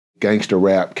gangster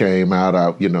rap came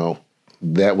out,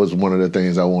 that was one of the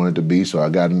things I wanted to be. So I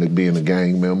got into being a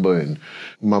gang member. And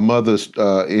my mother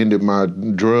ended my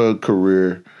drug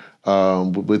career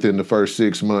within the first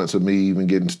 6 months of me even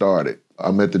getting started.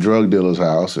 I'm at the drug dealer's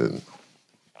house, and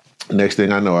next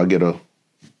thing I know, I get a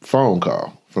phone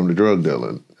call from the drug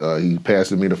dealer. He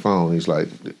passes me the phone. He's like,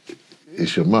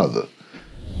 "It's your mother."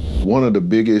 One of the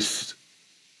biggest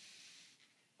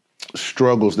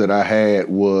struggles that I had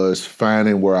was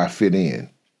finding where I fit in.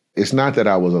 It's not that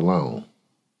I was alone.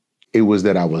 It was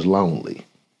that I was lonely.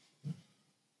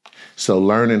 So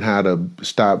learning how to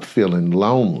stop feeling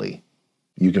lonely,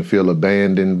 you can feel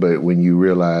abandoned, but when you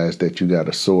realize that you got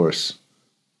a source,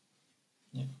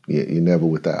 you're never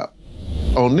without.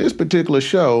 On this particular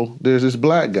show, there's this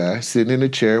black guy sitting in a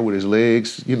chair with his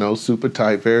legs, super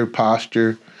tight, very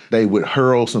postured. They would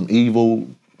hurl some evil,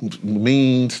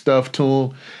 mean stuff to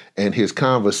him, and his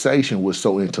conversation was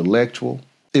so intellectual.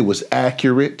 It was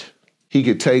accurate. He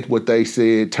could take what they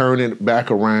said, turn it back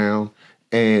around,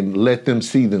 and let them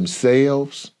see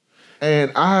themselves. And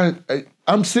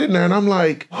I'm sitting there and I'm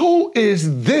like, who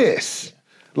is this?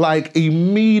 Like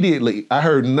immediately, I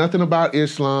heard nothing about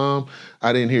Islam.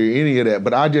 I didn't hear any of that,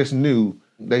 but I just knew.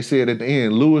 They said at the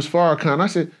end, Louis Farrakhan. I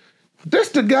said, this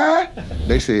the guy?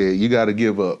 They said, you got to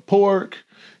give up pork.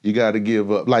 You got to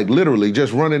give up, like literally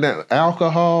just running down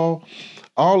alcohol,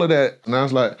 all of that. And I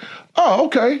was like, oh,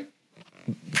 okay.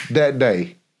 That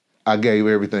day, I gave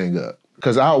everything up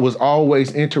because I was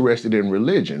always interested in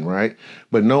religion, right?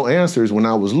 But no answers when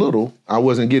I was little. I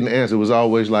wasn't getting answers. It was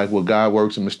always like, well, God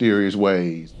works in mysterious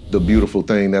ways. The beautiful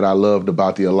thing that I loved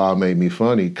about the Allah Made Me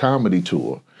Funny comedy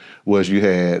tour was you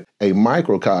had a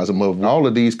microcosm of all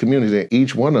of these communities, and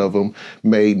each one of them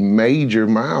made major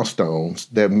milestones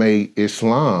that made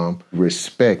Islam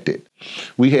respected.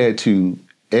 We had to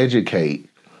educate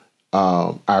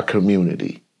our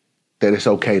community that it's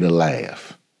okay to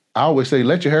laugh. I always say,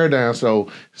 let your hair down, so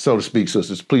to speak,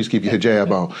 sisters. Please keep your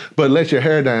hijab on. But let your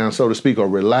hair down, so to speak, or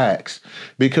relax.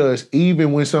 Because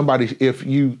even when somebody, if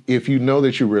you know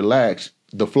that you relax,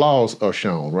 the flaws are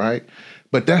shown, right?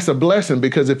 But that's a blessing,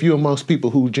 because if you're amongst people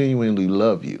who genuinely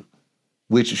love you,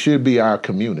 which should be our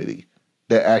community,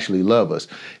 that actually love us,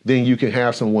 then you can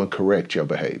have someone correct your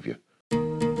behavior.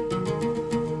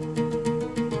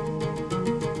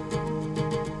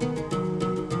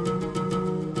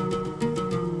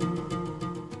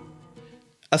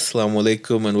 Assalamu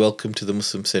alaikum and welcome to the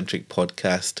Muslim-centric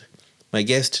podcast. My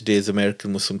guest today is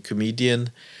American Muslim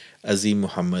comedian Azeem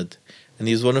Muhammad, and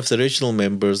he is one of the original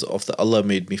members of the Allah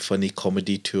Made Me Funny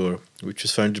comedy tour, which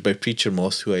was founded by Preacher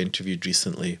Moss, who I interviewed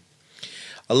recently.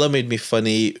 Allah Made Me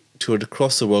Funny toured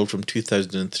across the world from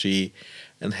 2003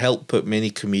 and helped put many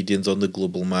comedians on the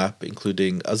global map,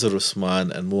 including Azhar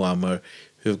Usman and Muammar,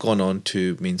 who have gone on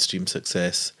to mainstream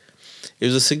success. It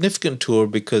was a significant tour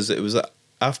because it was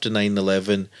after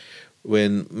 9/11,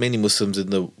 when many Muslims in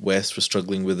the West were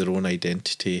struggling with their own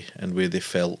identity and where they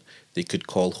felt they could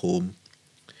call home.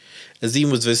 Azeem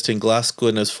was visiting Glasgow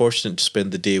and I was fortunate to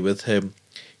spend the day with him.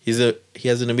 He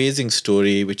has an amazing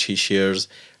story which he shares,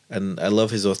 and I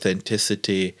love his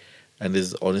authenticity and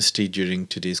his honesty during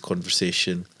today's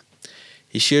conversation.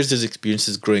 He shares his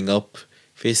experiences growing up,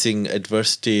 facing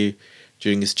adversity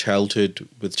during his childhood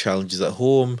with challenges at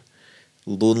home,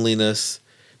 loneliness,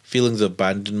 feelings of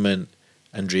abandonment,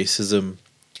 and racism.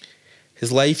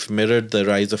 His life mirrored the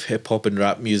rise of hip-hop and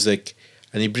rap music,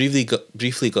 and he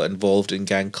briefly got involved in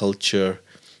gang culture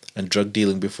and drug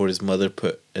dealing before his mother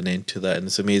put an end to that. And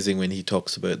it's amazing when he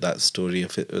talks about that story,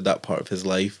 that part of his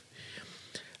life.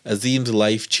 Azeem's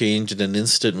life changed in an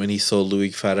instant when he saw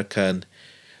Louis Farrakhan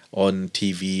on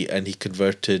TV and he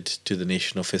converted to the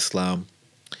Nation of Islam.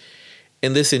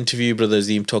 In this interview, Brother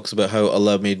Azeem talks about how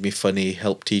Allah Made Me Funny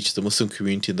helped teach the Muslim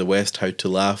community in the West how to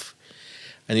laugh.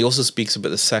 And he also speaks about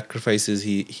the sacrifices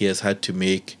he has had to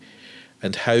make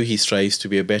and how he strives to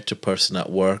be a better person at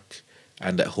work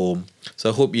and at home. So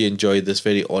I hope you enjoyed this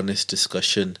very honest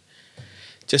discussion.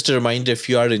 Just a reminder, if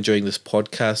you are enjoying this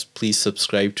podcast, please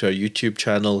subscribe to our YouTube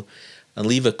channel and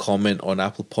leave a comment on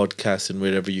Apple Podcasts and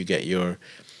wherever you get your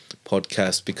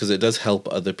podcast, because it does help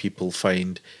other people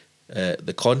find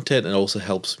the content, and also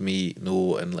helps me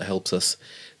know and helps us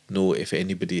know if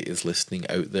anybody is listening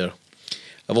out there.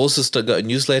 I've also got a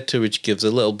newsletter which gives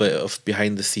a little bit of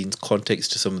behind the scenes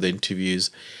context to some of the interviews,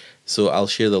 so I'll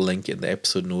share the link in the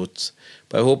episode notes.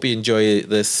 But I hope you enjoy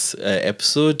this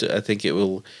episode. I think it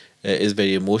is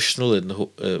very emotional and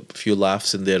a few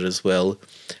laughs in there as well.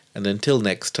 And until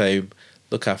next time,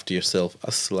 look after yourself.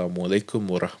 Assalamu alaikum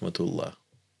wa rahmatullah.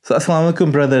 So, assalamu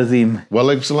alaikum, Brother Azeem. Wa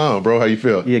alaikum salam, bro. How you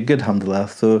feel? Yeah, good, alhamdulillah.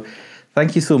 So,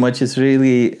 thank you so much. It's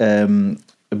really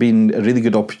been a really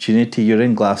good opportunity. You're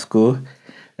in Glasgow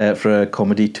for a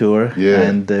comedy tour,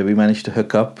 and we managed to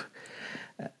hook up.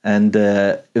 And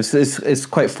it's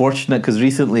quite fortunate because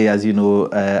recently, as you know,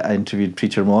 I interviewed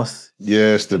Preacher Moss.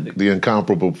 Yes, the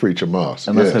incomparable Preacher Moss.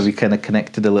 And that's how we kind of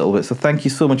connected a little bit. So thank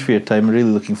you so much for your time. I'm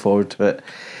really looking forward to it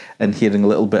and hearing a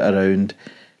little bit around,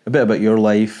 a bit about your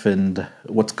life and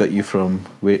what's got you from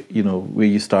where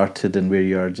you started and where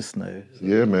you are just now.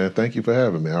 Yeah, man. Thank you for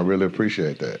having me. I really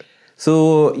appreciate that.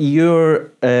 So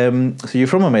you're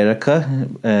from America,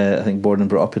 I think born and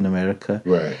brought up in America.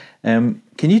 Right.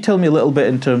 Can you tell me a little bit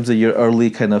in terms of your early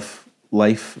kind of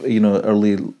life,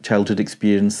 early childhood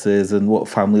experiences and what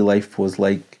family life was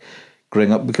like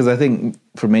growing up? Because I think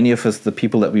for many of us, the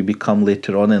people that we become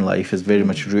later on in life is very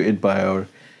much rooted by our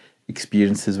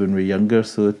experiences when we're younger.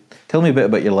 So tell me a bit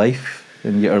about your life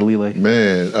and your early life.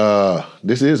 Man,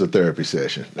 this is a therapy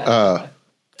session.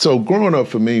 So growing up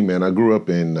for me, man, I grew up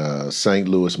in St.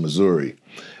 Louis, Missouri.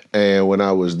 And when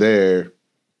I was there,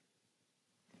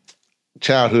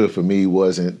 childhood for me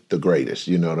wasn't the greatest,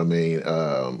 you know what I mean?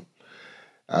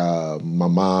 My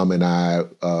mom and I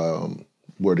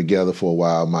were together for a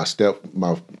while. My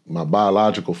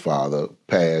biological father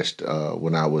passed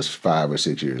when I was 5 or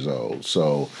 6 years old.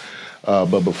 So,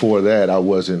 but before that, I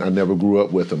never grew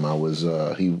up with him.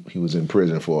 He was in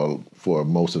prison for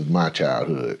most of my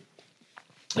childhood.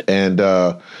 And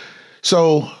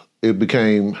so it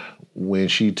became when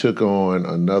she took on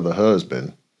another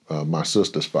husband, my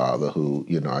sister's father, who,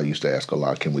 I used to ask a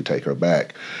lot, can we take her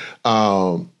back?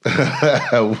 That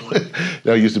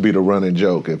used to be the running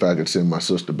joke, if I could send my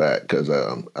sister back, because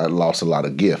I lost a lot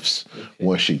of gifts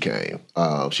once she came.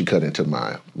 She cut into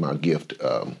my gift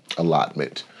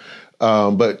allotment.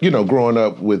 But, growing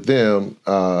up with them,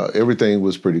 everything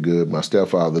was pretty good. My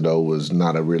stepfather, though, was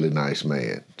not a really nice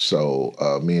man. So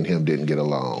me and him didn't get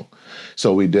along.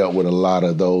 So we dealt with a lot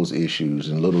of those issues.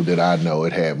 And little did I know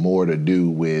it had more to do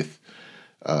with,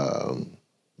 I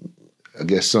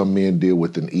guess some men deal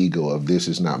with an ego of this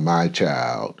is not my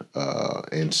child.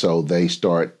 And so they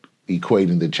start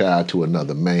equating the child to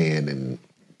another man and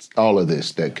all of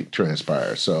this that could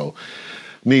transpire. So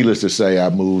needless to say, I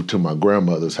moved to my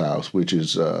grandmother's house, which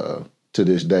is, to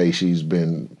this day, she's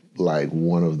been like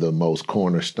one of the most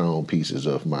cornerstone pieces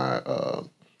of my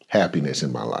happiness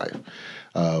in my life.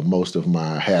 Most of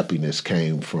my happiness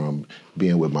came from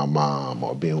being with my mom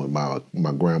or being with my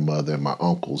grandmother and my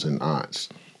uncles and aunts.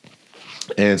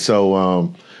 And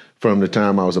so from the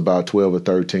time I was about 12 or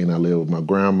 13, I lived with my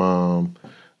grandma,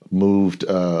 moved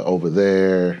over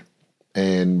there,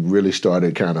 and really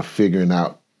started kind of figuring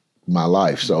out my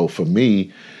life. So for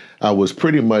me, I was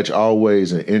pretty much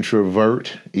always an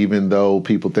introvert, even though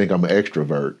people think I'm an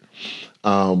extrovert,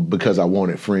 because I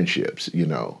wanted friendships,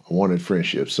 I wanted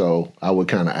friendships. So I would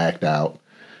kind of act out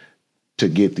to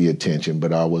get the attention,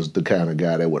 but I was the kind of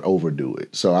guy that would overdo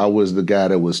it. So I was the guy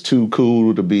that was too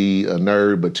cool to be a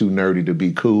nerd, but too nerdy to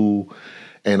be cool.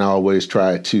 And I always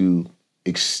tried to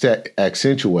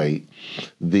accentuate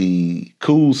the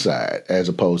cool side as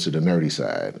opposed to the nerdy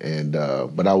side. And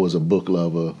but I was a book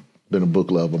lover, been a book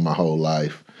lover my whole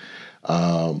life,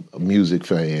 a music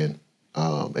fan.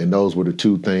 And those were the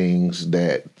two things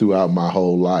that throughout my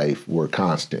whole life were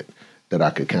constant that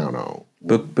I could count on.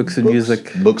 Books and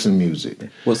music? Books and music.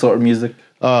 What sort of music?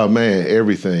 Man,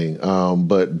 everything.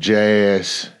 But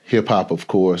jazz, hip hop, of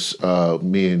course.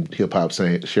 Me and hip hop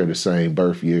share the same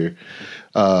birth year.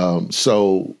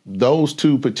 So those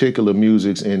two particular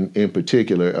musics in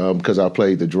particular, because I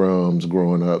played the drums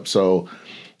growing up. So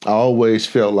I always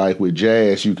felt like with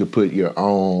jazz, you could put your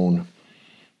own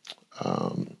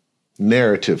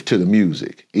narrative to the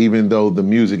music. Even though the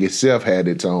music itself had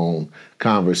its own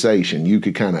conversation, you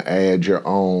could kind of add your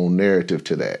own narrative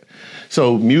to that.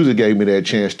 So music gave me that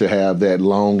chance to have that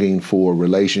longing for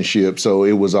relationship. So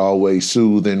it was always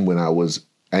soothing when I was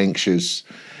anxious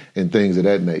and things of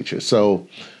that nature. So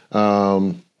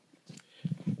got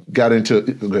into...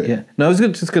 Go ahead. Yeah. No, I was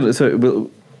just going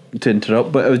to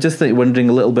interrupt, but I was just wondering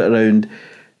a little bit around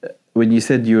when you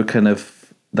said you were kind of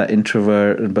that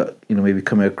introvert, but maybe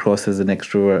coming across as an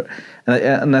extrovert,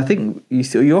 and I think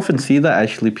you often see that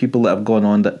actually people that have gone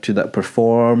on that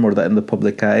perform or that in the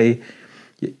public eye,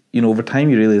 over time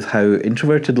you realize how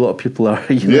introverted a lot of people are.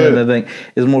 And I think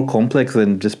it's more complex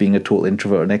than just being a total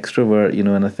introvert and extrovert.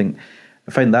 And I think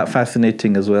I find that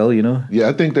fascinating as well. Yeah,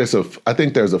 I think there's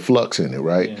a flux in it,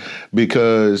 right? Yeah.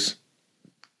 Because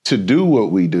to do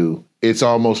what we do, it's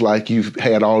almost like you've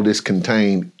had all this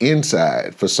contained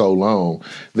inside for so long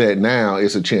that now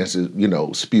it's a chance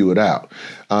to, spew it out,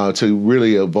 to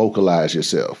really vocalize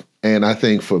yourself. And I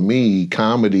think for me,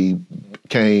 comedy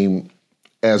came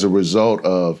as a result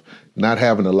of not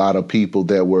having a lot of people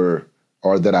that were,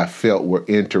 or that I felt were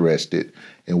interested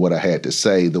in what I had to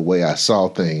say, the way I saw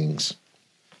things.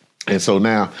 And so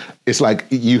now it's like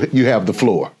you have the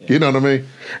floor. You know what I mean?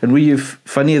 And were you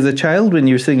funny as a child when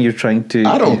you were saying you're trying to?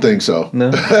 I don't think so.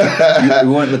 No,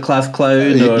 you weren't the class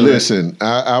clown. Or listen,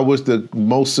 I was the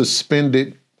most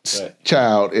suspended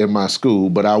child in my school,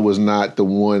 but I was not the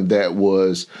one that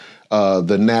was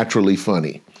the naturally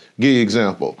funny. Give you an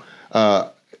example.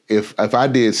 If I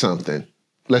did something,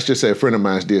 let's just say a friend of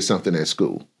mine did something at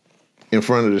school in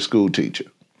front of the school teacher.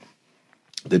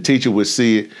 The teacher would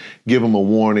see it, give him a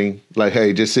warning, like,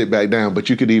 hey, just sit back down. But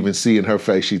you could even see in her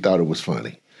face she thought it was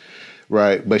funny,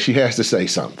 right? But she has to say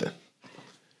something.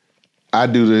 I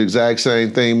do the exact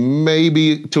same thing,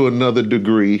 maybe to another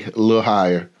degree, a little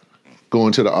higher.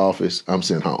 Going to the office, I'm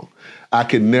sent home. I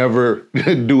could never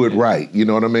do it right, you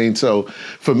know what I mean? So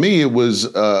for me, it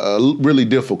was really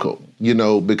difficult, you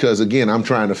know, because again, I'm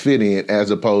trying to fit in as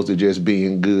opposed to just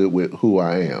being good with who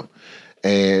I am.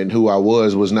 And who I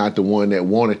was not the one that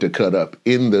wanted to cut up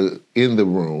in the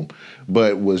room,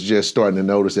 but was just starting to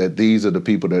notice that these are the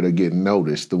people that are getting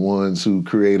noticed, the ones who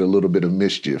create a little bit of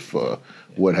mischief or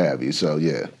what have you. So,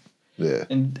 yeah.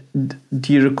 And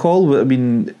do you recall, I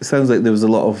mean, it sounds like there was a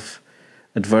lot of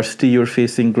adversity you were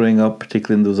facing growing up,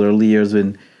 particularly in those early years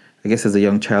when, I guess as a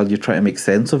young child, you're trying to make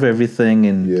sense of everything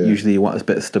and usually you want a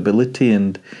bit of stability.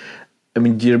 And I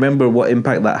mean, do you remember what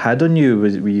impact that had on you? Were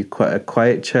you quite a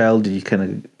quiet child? Did you kind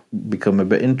of become a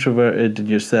bit introverted in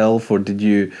yourself, or did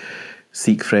you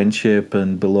seek friendship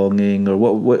and belonging, or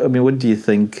what? I mean, what do you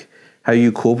think? How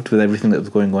you coped with everything that was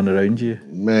going on around you?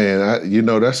 Man,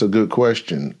 that's a good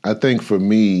question. I think for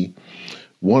me,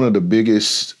 one of the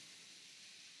biggest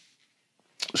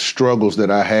struggles that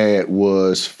I had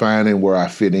was finding where I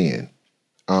fit in.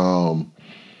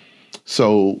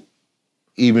 So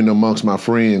even amongst my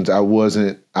friends, I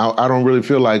don't really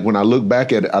feel like, when I look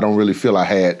back at it, I don't really feel I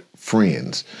had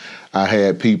friends. I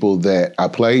had people that I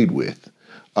played with,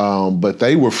 but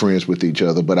they were friends with each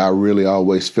other, but I really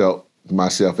always felt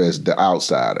myself as the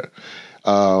outsider.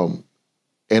 And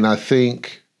I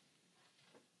think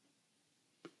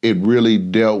it really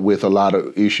dealt with a lot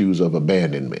of issues of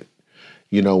abandonment,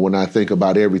 you know, when I think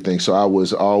about everything. So I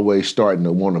was always starting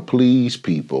to want to please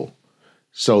people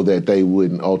so that they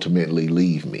wouldn't ultimately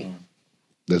leave me.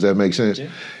 Does that make sense? Yeah.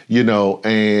 You know,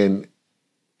 and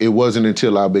it wasn't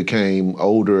until I became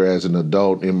older as an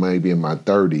adult, and maybe in my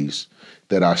 30s,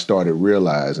 that I started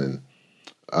realizing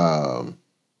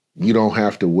you don't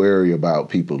have to worry about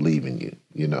people leaving you,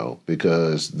 you know,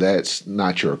 because that's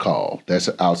not your call. That's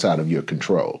outside of your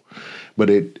control. But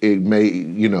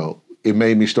it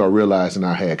made me start realizing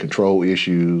I had control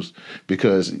issues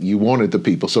because you wanted the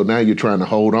people. So now you're trying to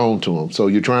hold on to them. So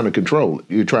you're trying to control it.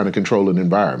 You're trying to control an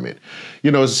environment. You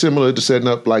know, it's similar to setting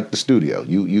up like the studio.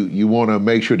 You want to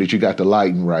make sure that you got the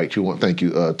lighting right. Thank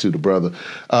you to the brother.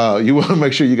 You want to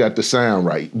make sure you got the sound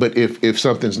right. But if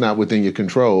something's not within your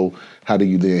control, how do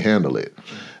you then handle it?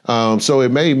 So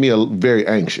it made me very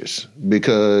anxious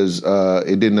because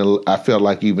I felt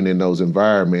like even in those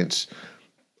environments,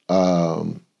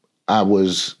 I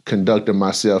was conducting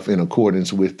myself in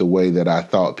accordance with the way that I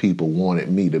thought people wanted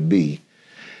me to be,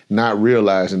 not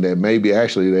realizing that maybe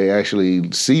they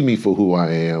actually see me for who I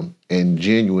am and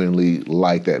genuinely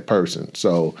like that person.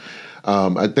 So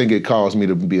I think it caused me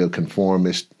to be a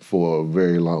conformist for a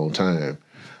very long time,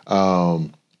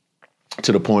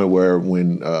 to the point where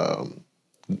when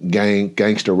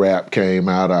gangster rap came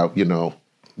out,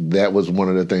 that was one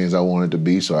of the things I wanted to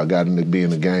be. So I got into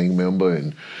being a gang member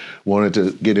and wanted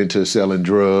to get into selling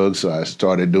drugs. So I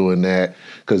started doing that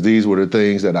because these were the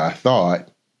things that I thought,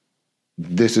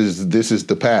 this is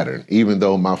the pattern. Even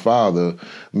though my father,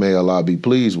 may Allah be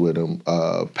pleased with him,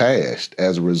 passed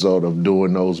as a result of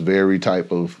doing those very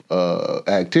type of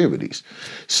activities.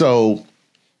 So,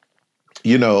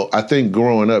 you know, I think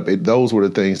growing up, those were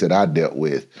the things that I dealt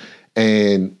with,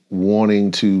 and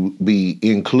wanting to be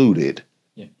included.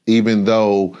 Even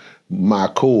though my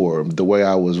core, the way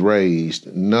I was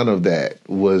raised, none of that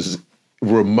was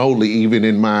remotely even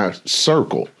in my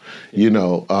circle, you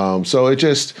know. So it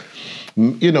just,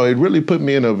 you know, it really put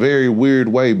me in a very weird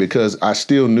way because I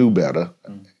still knew better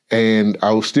and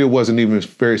I still wasn't even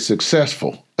very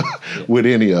successful with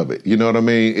any of it. You know what I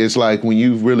mean? It's like when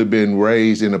you've really been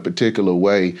raised in a particular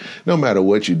way, no matter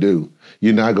what you do,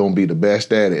 you're not going to be the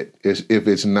best at it if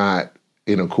it's not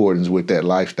in accordance with that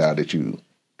lifestyle that you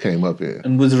came up in.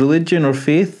 And was religion or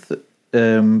faith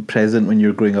present when you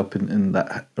were growing up in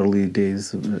that early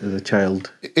days as a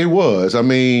child? It was. I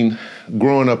mean,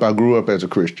 growing up, I grew up as a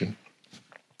Christian.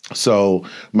 So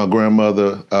my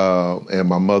grandmother and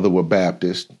my mother were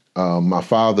Baptist. My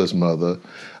father's mother,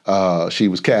 she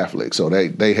was Catholic, so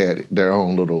they had their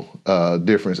own little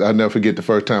difference. I'll never forget the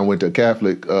first time I went to a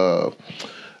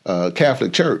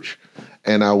Catholic church,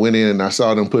 and I went in and I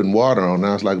saw them putting water on. And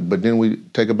I was like, "But didn't we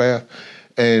take a bath?"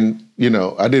 And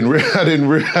I didn't.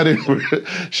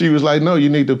 She was like, "No, you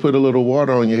need to put a little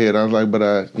water on your head." I was like, "But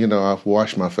I've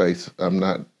washed my face. I'm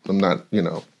not.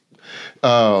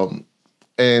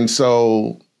 And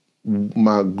so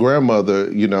my grandmother,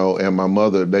 and my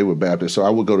mother, they were Baptist. So I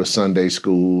would go to Sunday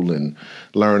school and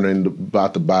learning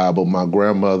about the Bible. My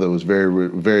grandmother was very,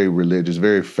 very religious,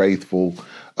 very faithful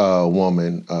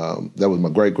woman. That was my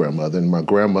great grandmother, and my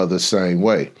grandmother same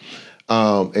way.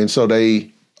 And so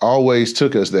they always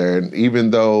took us there. And even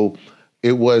though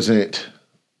it wasn't,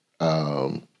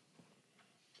 I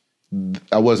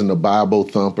wasn't a Bible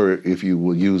thumper, if you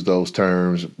will use those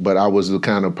terms, but I was the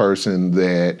kind of person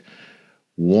that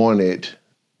wanted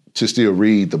to still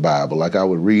read the Bible. Like I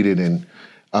would read it, and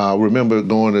remember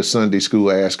going to Sunday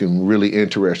school asking really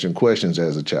interesting questions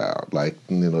as a child. Like,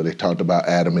 they talked about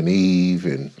Adam and Eve,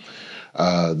 and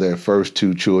their first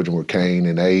two children were Cain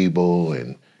and Abel,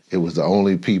 and it was the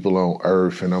only people on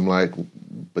earth. And I'm like,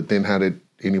 but then how did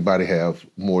anybody have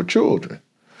more children?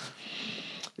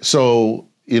 So,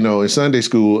 in Sunday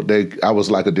school, I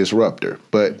was like a disruptor,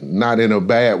 but not in a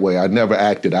bad way. I never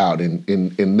acted out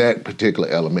in that particular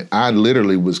element. I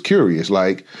literally was curious.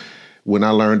 Like when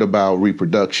I learned about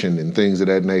reproduction and things of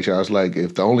that nature, I was like,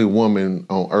 if the only woman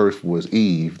on earth was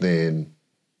Eve, then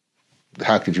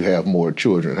how could you have more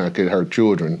children? How could her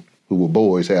children, who were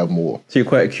boys, have more? So you're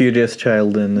quite a curious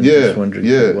child and just wondering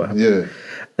what happened. Yeah.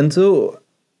 And so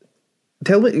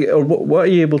tell me, or what are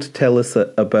you able to tell us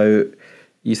about,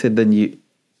 you said then you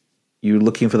were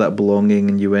looking for that belonging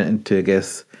and you went into, I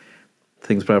guess,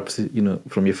 things perhaps,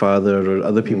 from your father or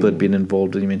other people had been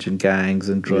involved, and you mentioned gangs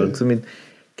and drugs. Yeah. I mean,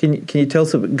 can you tell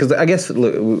us, because I guess,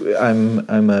 look,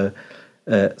 I'm a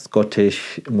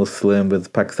Scottish Muslim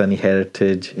with Pakistani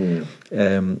heritage.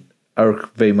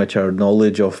 Our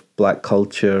knowledge of black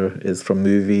culture is from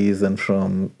movies and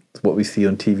from what we see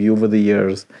on TV over the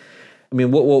years. I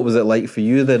mean, what was it like for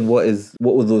you then? What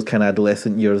were those kind of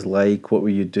adolescent years like? What were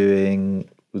you doing?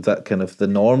 Was that kind of the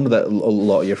norm that a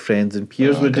lot of your friends and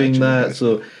peers were doing that?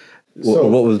 So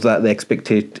what was that, the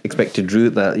expected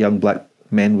route that young black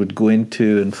men would go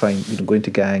into and find, go into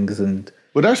gangs and...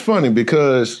 Well, that's funny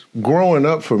because growing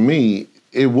up for me,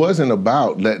 it wasn't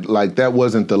about that. Like that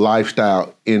wasn't the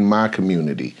lifestyle in my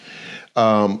community.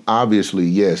 Obviously,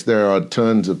 yes, there are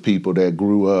tons of people that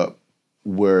grew up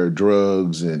where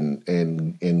drugs and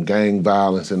gang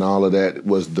violence and all of that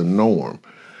was the norm.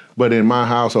 But in my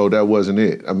household, that wasn't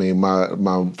it. I mean,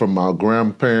 from my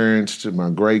grandparents to my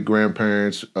great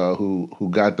grandparents who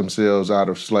got themselves out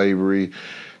of slavery,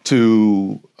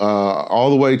 to all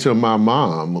the way to my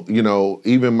mom,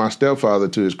 even my stepfather,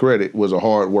 to his credit, was a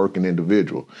hardworking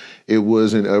individual. It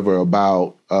wasn't ever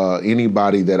about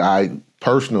anybody that I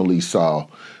personally saw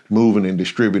moving and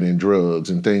distributing drugs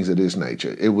and things of this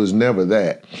nature. It was never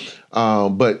that.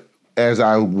 But as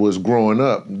I was growing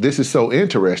up, this is so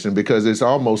interesting because it's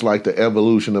almost like the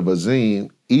evolution of Azeem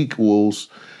equals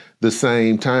the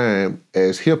same time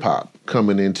as hip hop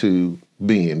coming into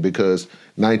being, because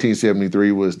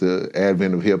 1973 was the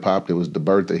advent of hip hop. It was the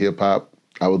birth of hip hop.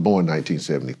 I was born in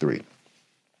 1973.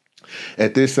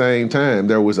 At this same time,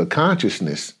 there was a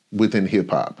consciousness within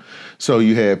hip hop. So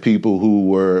you had people who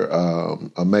were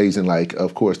amazing, like,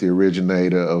 of course, the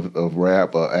originator of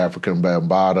rap, African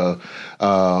Bambaataa,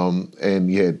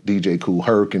 and you had DJ Kool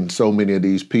Herc and so many of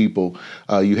these people.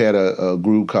 You had a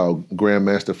group called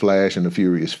Grandmaster Flash and the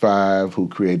Furious Five who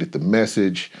created The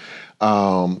Message.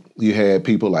 You had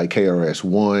people like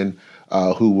KRS-One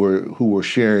who were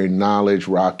sharing knowledge,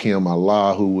 Rakim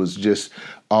Allah, who was just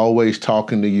always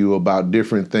talking to you about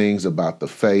different things, about the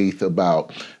faith,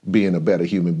 about being a better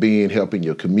human being, helping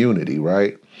your community,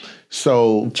 right?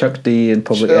 So Chuck D and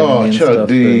Public Enemy and Chuck stuff.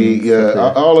 D,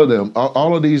 all of them,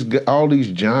 all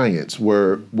these giants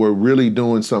were really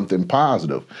doing something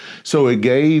positive. So it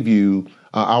gave you,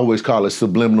 I always call it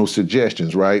subliminal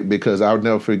suggestions, right? Because I'll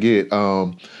never forget,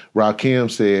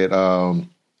 Rakim said,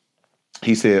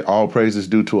 he said, all praise is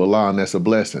due to Allah, and that's a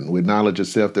blessing. With knowledge of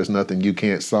self, there's nothing you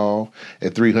can't solve.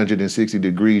 At 360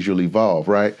 degrees, you'll evolve,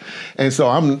 right? And so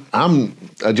I'm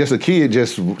just a kid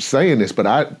just saying this, but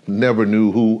I never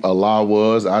knew who Allah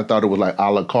was. I thought it was like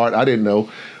a la carte. I didn't know.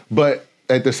 But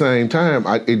at the same time,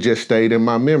 it just stayed in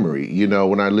my memory.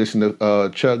 When I listened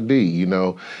to Chuck D,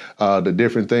 the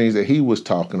different things that he was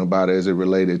talking about as it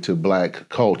related to black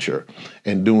culture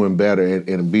and doing better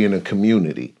and being a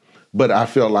community. But I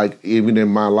felt like even in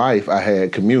my life, I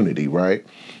had community, right?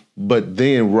 But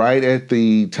then right at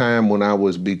the time when I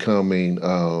was becoming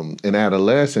an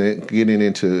adolescent, getting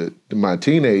into my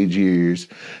teenage years,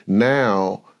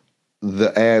 now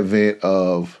the advent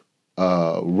of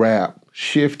rap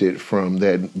shifted from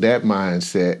that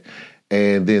mindset,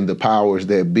 and then the powers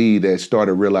that be that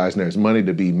started realizing there's money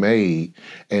to be made,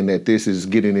 and that this is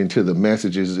getting into the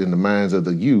messages in the minds of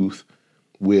the youth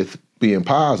with being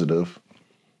positive.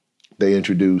 They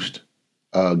introduced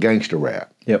gangster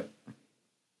rap. Yep.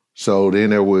 So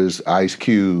then there was Ice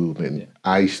Cube and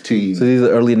Ice-T. So these are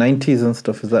early 90s and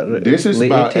stuff, is that right? This is Late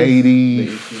about 80s?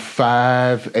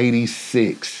 85,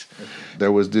 86.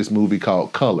 There was this movie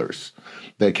called Colors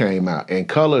that came out. And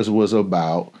Colors was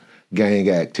about gang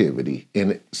activity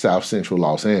in South Central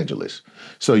Los Angeles.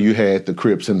 So you had the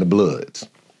Crips and the Bloods.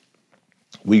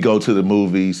 We go to the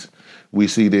movies, we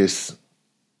see this,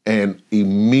 and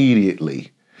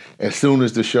immediately, as soon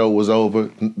as the show was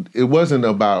over, it wasn't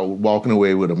about walking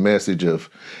away with a message of,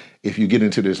 if you get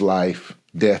into this life,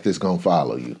 death is going to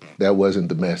follow you. That wasn't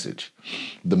the message.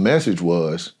 The message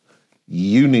was,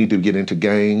 you need to get into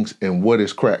gangs, and what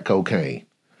is crack cocaine?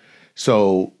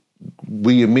 So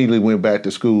we immediately went back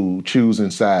to school choosing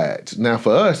sides. Now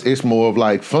for us, it's more of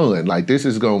like fun. Like this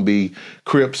is going to be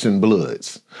Crips and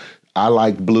Bloods. I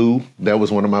like blue. That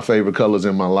was one of my favorite colors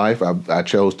in my life. I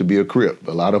chose to be a Crip.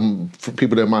 A lot of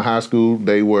people at my high school,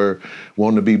 they were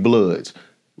wanting to be Bloods.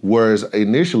 Whereas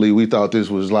initially we thought this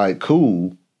was like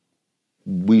cool.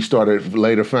 We started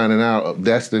later finding out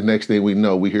that's the next thing we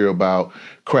know. We hear about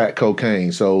crack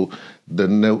cocaine. So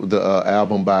the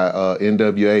album by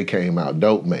NWA came out,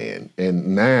 Dope Man.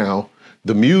 And now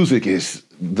the music is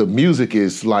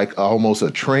like almost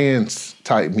a trance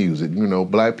type music. You know,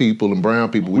 black people and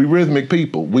brown people, we rhythmic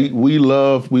people. We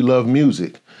love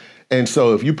music. And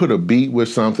so if you put a beat with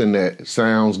something that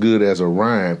sounds good as a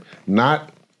rhyme,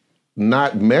 not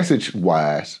message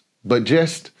wise, but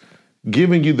just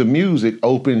giving you the music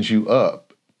opens you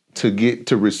up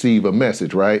to receive a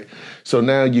message, right? So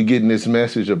now you're getting this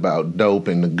message about dope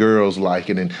and the girls like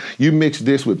it, and you mix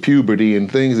this with puberty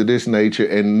and things of this nature,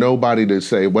 and nobody to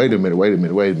say, wait a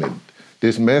minute.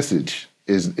 This message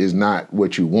is not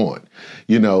what you want.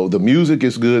 You know, the music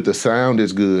is good, the sound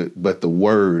is good, but the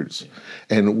words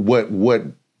and what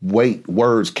weight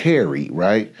words carry,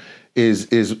 right,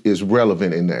 is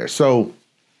relevant in there. So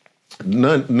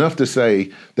enough to say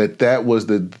that was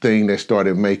the thing that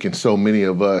started making so many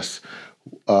of us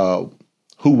who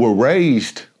were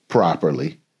raised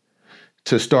properly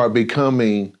to start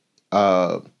becoming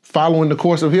following the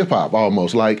course of hip hop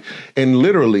almost. Like, and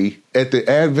literally at the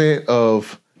advent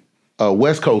of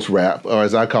West Coast rap, or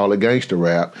as I call it, gangster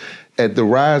rap, at the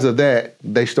rise of that,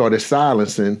 they started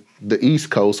silencing the East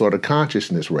Coast or the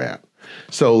consciousness rap.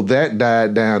 So that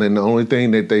died down, and the only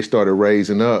thing that they started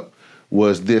raising up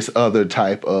was this other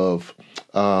type of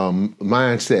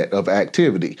mindset of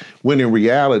activity. When in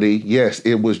reality, yes,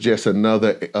 it was just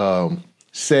another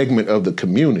segment of the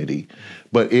community,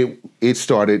 but it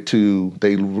started to,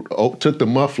 they took the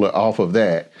muffler off of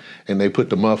that and they put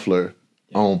the muffler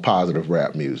on positive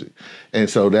rap music. And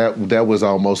so that was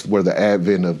almost where the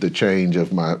advent of the change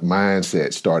of my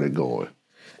mindset started going.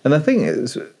 And I think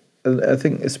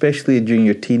especially during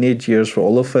your teenage years for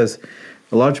all of us,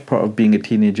 a large part of being a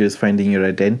teenager is finding your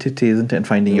identity, isn't it? And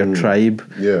finding your tribe,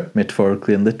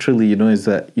 metaphorically and literally, you know, is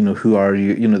that, you know, who are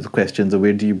you? You know, the questions of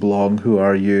where do you belong? Who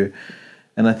are you?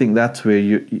 And I think that's where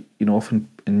you know, often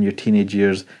in your teenage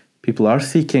years, people are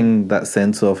seeking that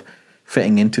sense of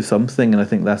fitting into something. And I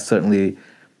think that's certainly,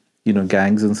 you know,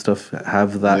 gangs and stuff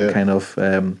have that kind of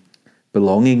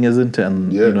belonging, isn't it?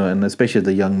 And, you know, and especially as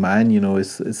a young man, you know,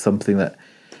 is something that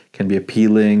can be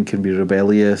appealing, can be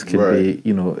rebellious, can be,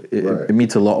 you know, it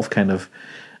meets a lot of kind of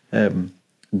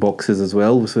boxes as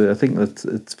well. So I think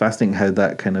it's fascinating how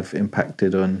that kind of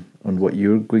impacted on what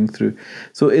you're going through.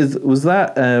 So was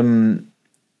that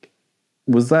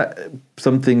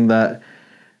something that,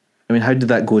 I mean, how did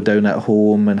that go down at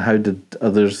home, and how did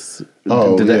others?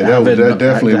 Did it have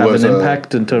an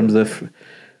impact in terms of,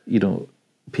 you know,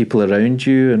 people around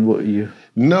you and what you?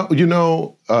 No, you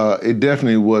know, it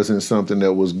definitely wasn't something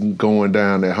that was going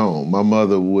down at home. My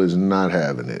mother was not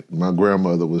having it. My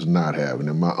grandmother was not having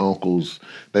it. My uncles,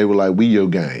 they were like, we your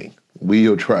gang, we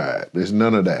your tribe. There's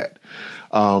none of that.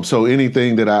 So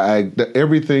anything that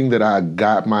everything that I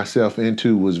got myself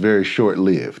into was very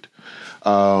short-lived.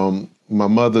 My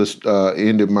mother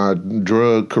ended my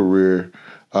drug career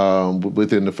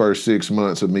within the first 6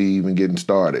 months of me even getting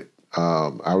started.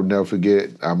 I would never forget,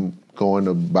 I'm going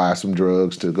to buy some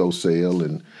drugs to go sell,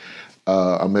 and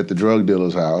I'm at the drug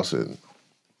dealer's house, and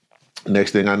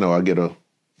next thing I know, I get a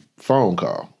phone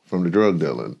call from the drug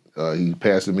dealer. He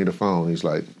passes me the phone. He's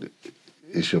like,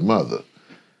 "It's your mother."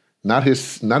 Not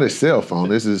his cell phone.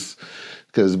 This is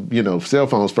because, cell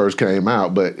phones first came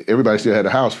out, but everybody still had a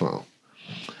house phone.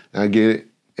 And I get it,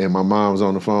 and my mom's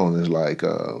on the phone. It's like,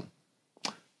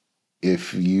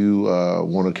 if you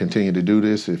want to continue to do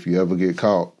this, if you ever get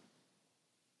caught,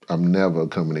 I'm never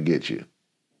coming to get you.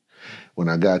 When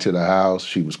I got to the house,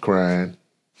 she was crying.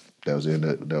 That was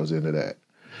into that.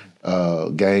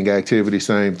 Gang activity,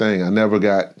 same thing. I never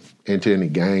got into any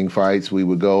gang fights. We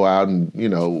would go out and,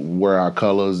 wear our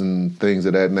colors and things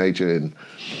of that nature. And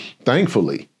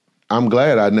thankfully, I'm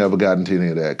glad I never got into any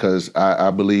of that, because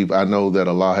I know that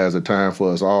Allah has a time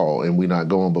for us all, and we're not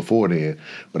going before then.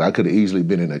 But I could have easily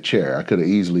been in a chair. I could have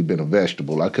easily been a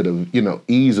vegetable. I could have,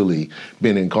 easily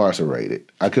been incarcerated.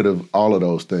 I could have all of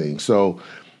those things. So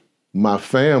my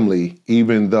family,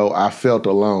 even though I felt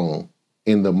alone,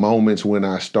 in the moments when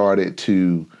I started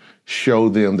to show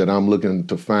them that I'm looking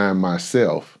to find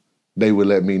myself, they would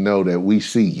let me know that we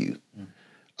see you.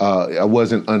 I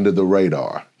wasn't under the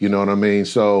radar, you know what I mean?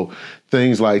 So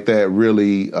things like that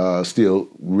really still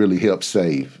really helped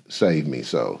save me.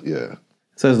 So yeah.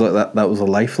 Sounds like that was a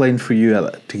lifeline for you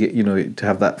to get, to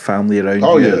have that family around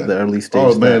Oh, you yeah. at the early stage.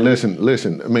 Oh man,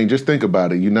 listen. I mean, just think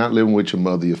about it. You're not living with your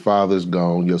mother. Your father's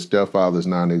gone. Your stepfather's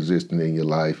non-existent in your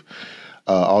life.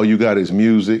 All you got is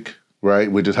music,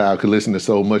 right? Which is how I could listen to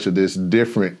so much of this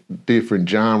different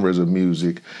genres of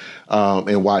music,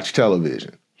 and watch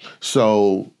television.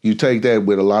 So you take that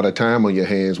with a lot of time on your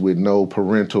hands with no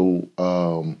parental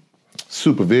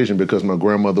supervision, because my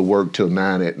grandmother worked till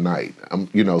 9 at night.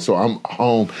 So I'm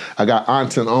home. I got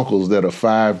aunts and uncles that are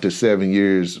 5 to 7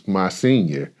 years my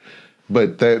senior,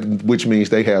 but which means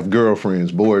they have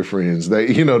girlfriends, boyfriends.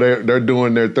 They're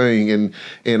doing their thing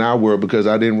in our world, because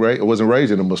I wasn't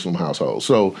raised in a Muslim household.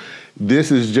 So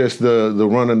this is just the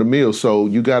run of the mill. So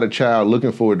you got a child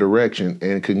looking for a direction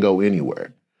and can go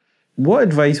anywhere. What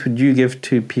advice would you give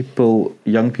to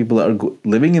young people that are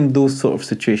living in those sort of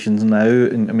situations now?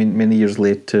 And I mean, many years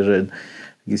later, and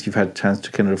I guess you've had a chance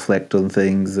to kind of reflect on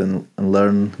things and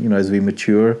learn, as we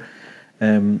mature.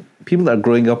 People that are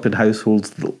growing up in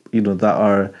households, that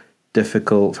are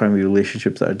difficult, family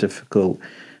relationships that are difficult,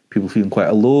 people feeling quite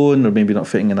alone or maybe not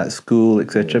fitting in at school,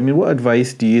 etc. I mean, what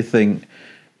advice do you think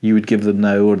you would give them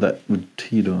now, or that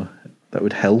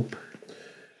would help?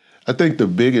 I think the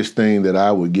biggest thing that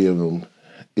I would give them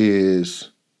is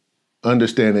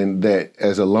understanding that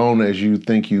as alone as you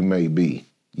think you may be,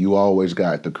 you always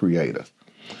got the Creator.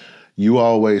 You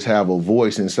always have a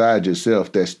voice inside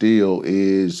yourself that still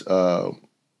is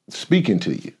speaking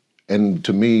to you. And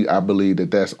to me, I believe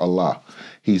that that's Allah.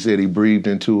 He said He breathed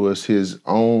into us His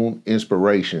own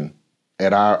inspiration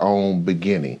at our own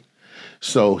beginning.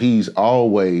 So He's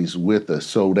always with us.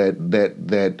 So that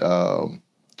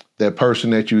person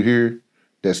that you hear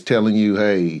that's telling you,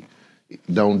 hey,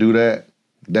 don't do that,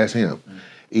 that's Him. Mm-hmm.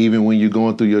 Even when you're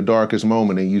going through your darkest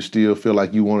moment and you still feel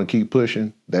like you want to keep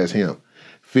pushing, that's Him.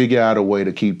 Figure out a way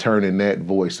to keep turning that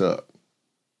voice up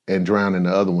and drowning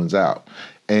the other ones out.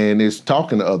 And it's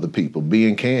talking to other people,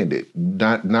 being candid,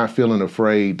 not feeling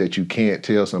afraid that you can't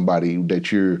tell somebody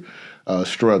that you're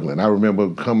struggling. I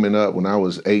remember coming up when I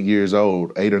was 8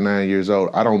 or 9 years old.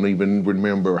 I don't even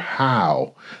remember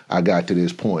how I got to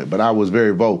this point, but I was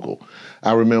very vocal.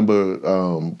 I remember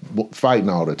fighting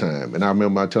all the time, and I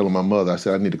remember telling my mother, I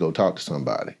said, I need to go talk to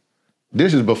somebody.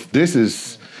 This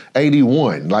is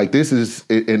 81. Like this is,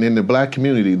 and in the Black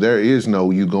community, there is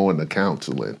no you going to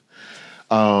counseling.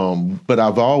 But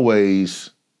I've always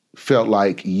felt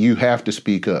like you have to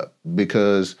speak up,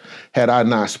 because had I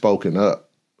not spoken up,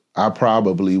 I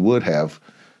probably would have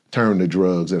turned to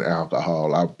drugs and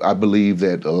alcohol. I believe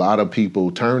that a lot of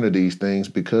people turn to these things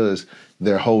because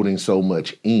they're holding so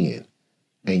much in,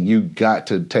 and you got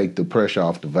to take the pressure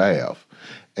off the valve.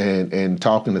 And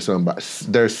talking to somebody,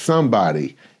 there's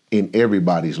somebody in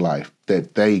everybody's life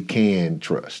that they can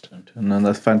trust. No,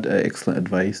 that's excellent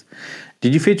advice.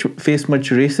 Did you face much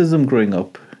racism growing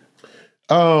up?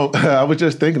 I was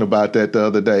just thinking about that the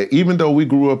other day. Even though we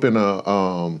grew up in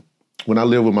when I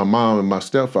lived with my mom and my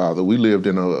stepfather, we lived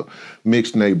in a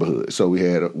mixed neighborhood. So we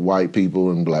had white people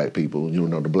and black people.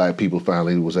 The black people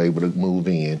finally was able to move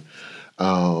in,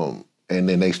 and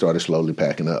then they started slowly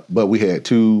packing up. But we had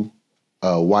two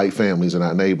white families in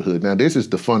our neighborhood. Now, this is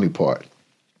the funny part.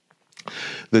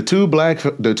 The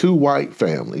two white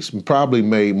families probably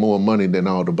made more money than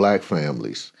all the black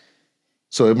families.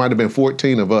 So it might have been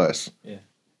 14 of us. Yeah.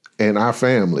 And our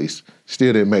families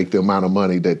still didn't make the amount of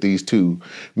money that these two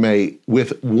made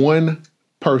with one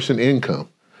person income.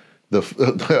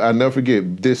 I never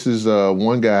forget, this is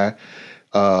one guy,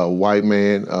 white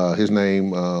man. His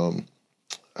name,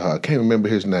 I can't remember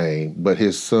his name, but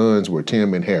his sons were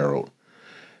Tim and Harold.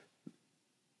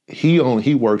 He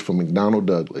worked for McDonnell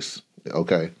Douglas.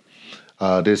 Okay,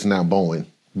 this is now Boeing,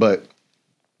 but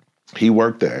he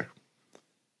worked there.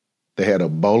 They had a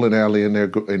bowling alley in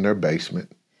their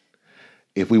basement.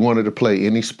 If we wanted to play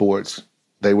any sports,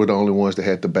 they were the only ones that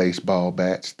had the baseball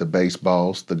bats, the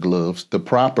baseballs, the gloves, the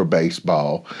proper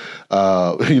baseball.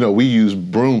 We use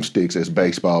broomsticks as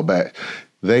baseball bats.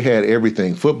 They had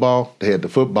everything. Football, they had the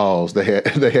footballs. They had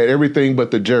everything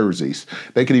but the jerseys.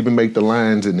 They could even make the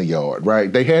lines in the yard,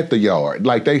 right? They had the yard.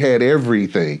 Like, they had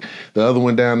everything. The other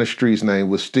one down the street's name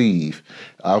was Steve.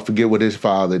 I forget what his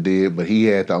father did, but he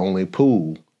had the only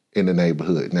pool in the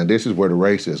neighborhood. Now, this is where the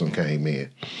racism came in.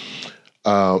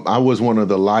 I was one of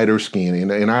the lighter skin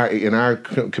in our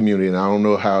community, and I don't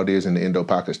know how it is in the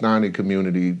Indo-Pakistani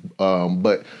community,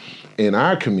 but in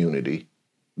our community,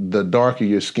 the darker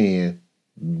your skin,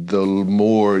 the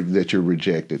more that you're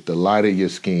rejected. The lighter your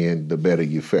skin, the better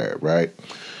you fare, right?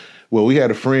 Well, we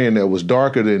had a friend that was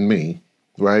darker than me,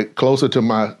 right, closer to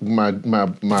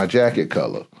my jacket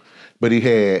color, but he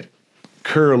had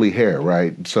curly hair,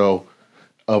 right? So,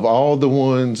 of all the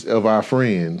ones of our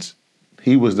friends,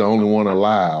 he was the only one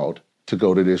allowed to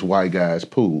go to this white guy's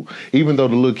pool. Even though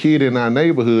the little kid in our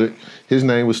neighborhood, his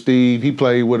name was Steve, he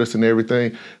played with us and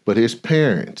everything, but his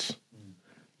parents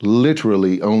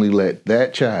literally only let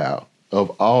that child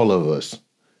of all of us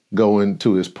go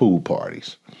into his pool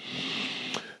parties.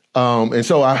 And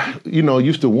so I,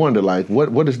 used to wonder, like,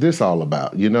 what is this all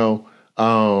about,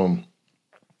 And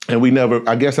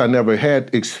I guess I never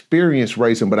had experienced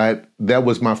racism, but that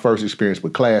was my first experience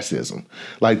with classism.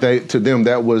 Like, to them,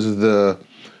 that was the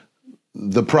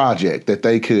project that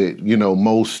they could,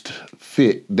 most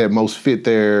fit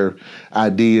their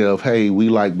idea of, hey, we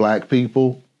like black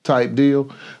people type deal.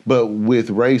 But with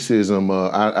racism,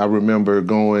 I remember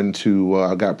going to,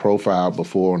 I got profiled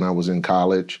before when I was in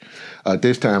college. At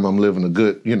this time, I'm living a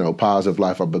good, positive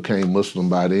life. I became Muslim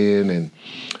by then,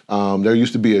 and there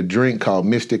used to be a drink called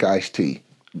Mystic Iced Tea.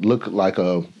 Looked like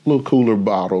a little cooler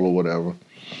bottle or whatever.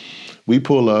 We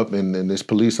pull up, and this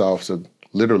police officer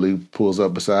literally pulls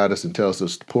up beside us and tells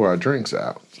us to pour our drinks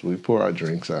out. So we pour our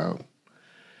drinks out.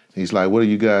 He's like, "What are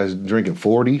you guys drinking,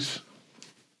 40s?"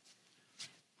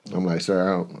 I'm like,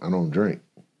 "Sir, I don't drink."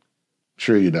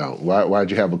 "Sure you don't.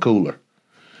 Why'd you have a cooler?"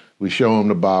 We show him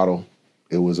the bottle.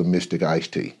 It was a Mystic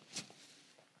Iced Tea.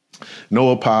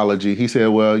 No apology. He said,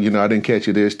 "Well, I didn't catch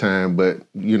you this time, but,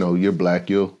 you're black.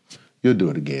 You'll do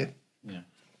it again."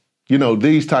 Yeah.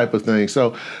 These type of things.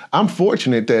 So I'm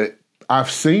fortunate that I've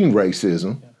seen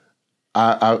racism.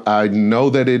 Yeah. I know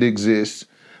that it exists,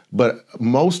 but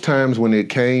most times when it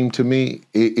came to me,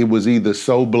 it was either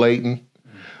so blatant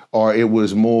or it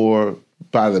was more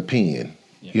by the pen.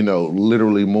 Yeah.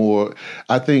 Literally more.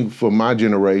 I think for my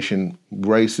generation,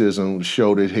 racism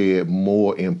showed its head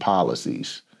more in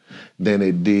policies than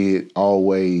it did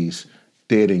always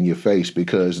dead in your face,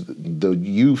 because the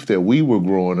youth that we were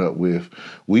growing up with,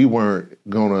 we weren't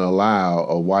going to allow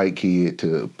a white kid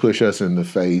to push us in the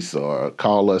face or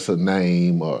call us a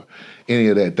name or any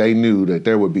of that. They knew that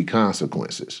there would be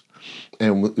consequences.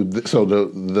 And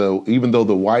so even though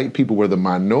the white people were the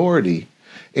minority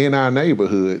in our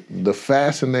neighborhood, the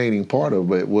fascinating part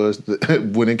of it was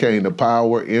that when it came to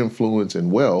power, influence,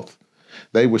 and wealth,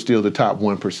 they were still the top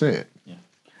 1%. Yeah.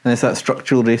 And it's that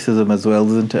structural racism as well,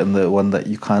 isn't it? And the one that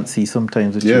you can't see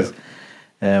sometimes, which is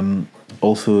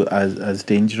also as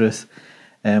dangerous.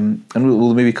 And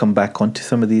we'll maybe come back onto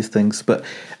some of these things. But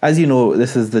as you know,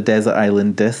 this is the Desert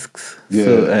Island Discs. Yeah,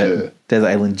 so, Desert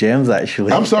Island Gems,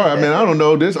 actually. I'm sorry, I don't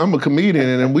know this. I'm a comedian,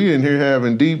 and we in here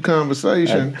having deep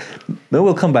conversation. No,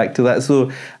 we'll come back to that.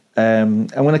 So I'm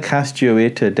going to cast you away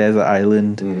to a desert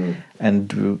island,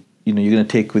 and you're going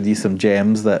to take with you some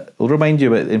gems that will remind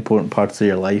you about important parts of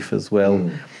your life as well.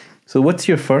 So what's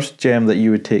your first gem that you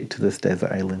would take to this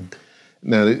desert island?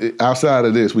 Now, outside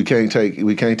of this, we can't take the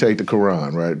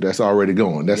Quran, right? That's already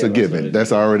going. That's a given.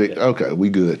 That's already okay. We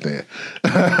good then.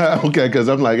 Okay, because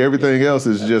I'm like, everything else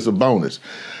is just a bonus.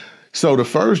 So the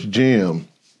first gem,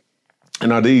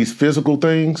 and are these physical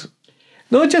things?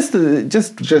 No, just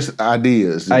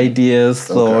ideas. Ideas,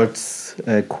 thoughts,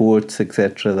 quotes,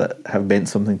 etc. that have meant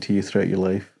something to you throughout your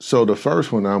life. So the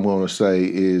first one I'm going to say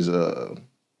is a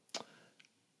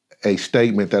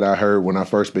statement that I heard when I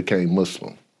first became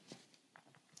Muslim.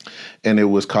 And it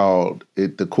was called,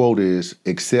 the quote is,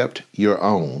 "Accept your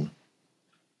own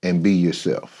and be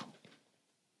yourself."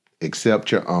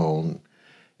 Accept your own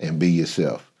and be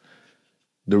yourself.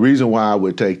 The reason why I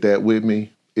would take that with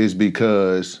me is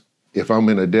because if I'm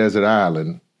in a desert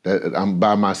island That I'm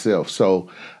by myself. So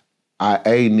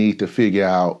I need to figure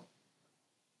out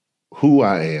who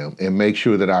I am and make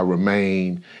sure that I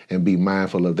remain and be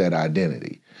mindful of that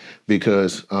identity.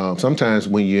 Because sometimes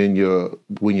when you're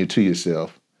to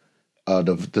yourself,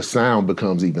 the sound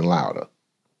becomes even louder,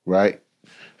 right?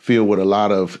 Filled with a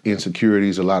lot of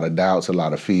insecurities, a lot of doubts, a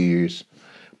lot of fears,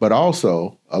 but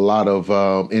also a lot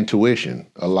of intuition,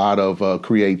 a lot of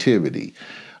creativity,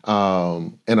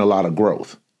 and a lot of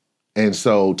growth. And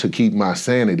so to keep my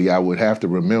sanity, I would have to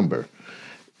remember,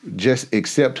 just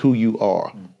accept who you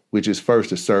are, which is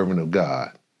first a servant of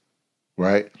God,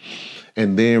 right?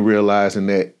 And then realizing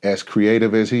that as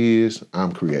creative as he is,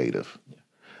 I'm creative.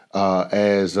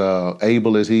 As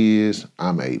able as he is,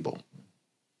 I'm able.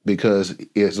 Because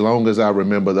as long as I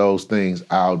remember those things,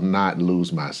 I'll not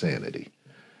lose my sanity.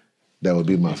 That'd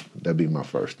be my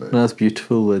first thing. That's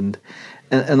beautiful, and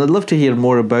I'd love to hear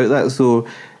more about that. So,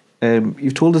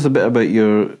 you've told us a bit about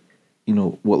your,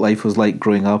 what life was like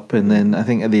growing up, and then I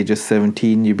think at the age of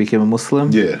 17 you became a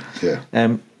Muslim. Yeah.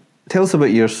 Tell us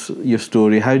about your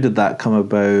story. How did that come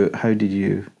about? How did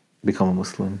you become a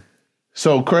Muslim?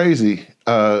 So crazy.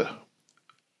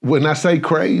 When I say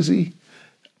crazy,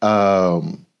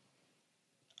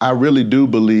 I really do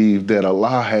believe that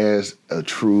Allah has a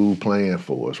true plan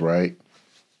for us, right?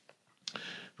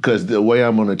 Because the way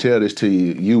I'm going to tell this to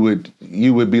you,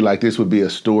 you would be like, this would be a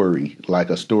story,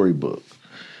 like a storybook.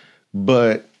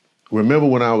 But remember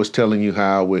when I was telling you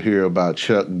how I would hear about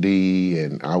Chuck D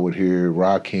and I would hear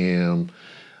Rakim.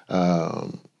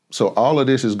 So all of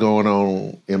this is going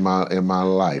on in my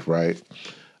life, right?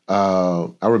 I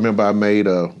remember I made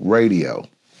a radio.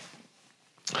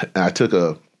 I took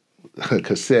a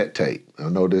cassette tape. I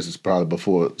know this is probably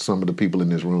before some of the people in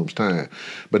this room's time,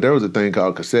 but there was a thing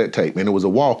called cassette tape, and it was a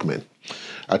Walkman.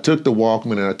 I took the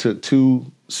Walkman and I took 2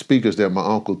 speakers that my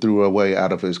uncle threw away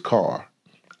out of his car.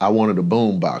 I wanted a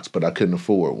boom box, but I couldn't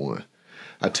afford one.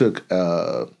 I took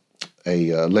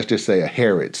let's just say a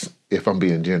Harrods, if I'm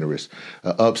being generous,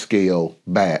 an upscale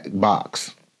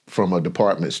box from a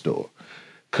department store.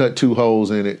 Cut 2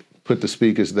 holes in it, put the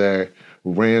speakers there,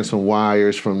 ran some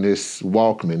wires from this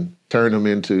Walkman, turned them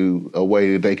into a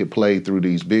way that they could play through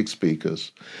these big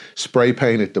speakers, spray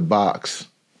painted the box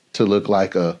to look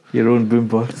like your own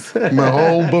boombox. my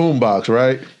own boombox,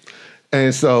 right?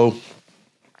 And so,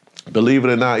 believe it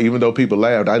or not, even though people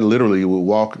laughed, I literally would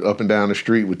walk up and down the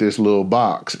street with this little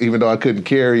box, even though I couldn't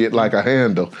carry it like a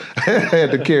handle. I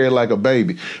had to carry it like a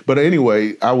baby. But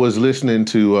anyway, I was listening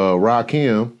to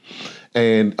Rakim.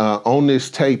 And on this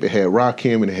tape, it had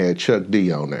Rakim and it had Chuck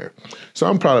D on there. So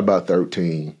I'm probably about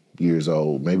 13 years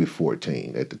old, maybe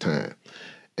 14 at the time.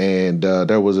 And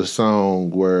there was a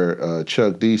song where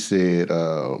Chuck D said,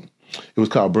 it was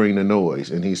called Bring the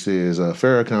Noise. And he says,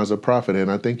 Farrakhan's a prophet, and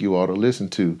I think you ought to listen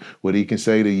to what he can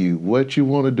say to you. What you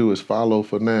want to do is follow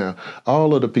for now.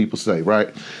 All of the people say,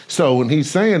 right? So when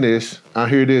he's saying this, I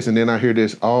hear this, and then I hear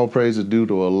this, all praise is due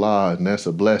to Allah, and that's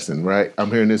a blessing, right? I'm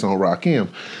hearing this on Rakim.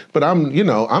 But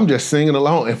I'm just singing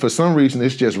along, and for some reason,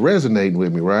 it's just resonating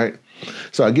with me, right?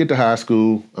 So I get to high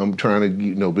school. I'm trying to,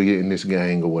 be in this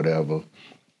gang or whatever.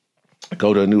 I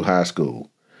go to a new high school.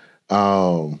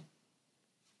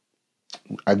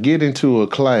 I get into a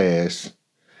class,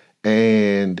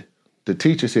 and the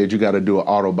teacher said, you got to do an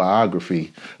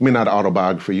autobiography. I mean, not an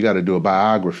autobiography. You got to do a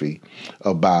biography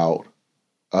about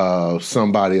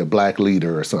somebody, a black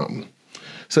leader or something.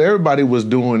 So everybody was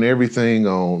doing everything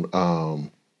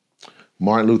on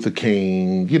Martin Luther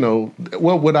King,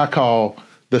 what would I call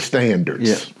the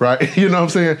standards, right? You know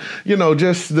what I'm saying?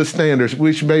 Just the standards,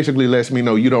 which basically lets me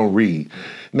know you don't read.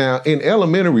 Now, in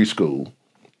elementary school,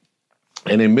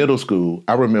 and in middle school,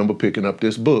 I remember picking up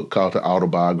this book called The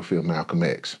Autobiography of Malcolm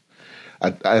X.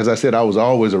 As I said, I was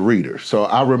always a reader. So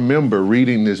I remember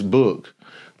reading this book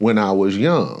when I was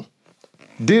young.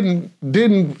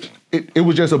 It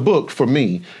was just a book for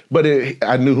me, but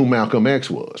I knew who Malcolm X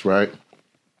was, right?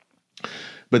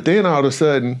 But then all of a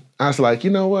sudden, I was like, you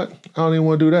know what? I don't even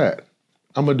want to do that.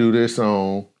 I'm going to do this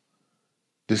on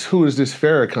who is this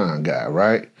Farrakhan guy,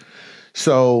 right?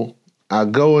 So I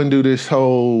go and do this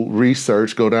whole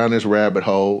research, go down this rabbit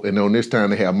hole, and on this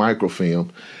time they have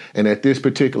microfilm. And at this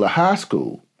particular high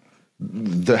school,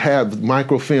 to have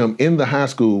microfilm in the high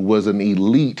school was an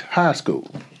elite high school.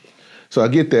 So I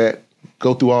get that,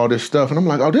 go through all this stuff, and I'm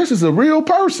like, oh, this is a real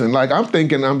person. Like, I'm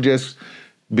thinking I'm just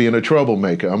being a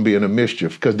troublemaker. I'm being a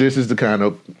mischief, because this is the kind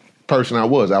of person I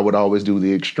was. I would always do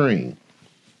the extreme.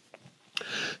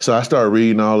 So I started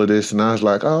reading all of this, and I was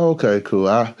like, oh, okay, cool.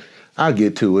 I'll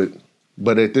get to it.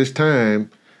 But at this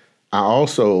time, I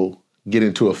also get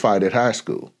into a fight at high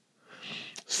school.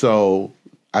 So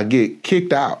I get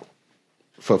kicked out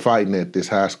for fighting at this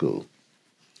high school.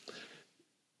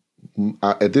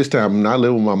 At this time, I'm not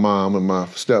living with my mom and my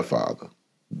stepfather,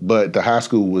 but the high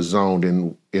school was zoned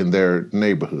in their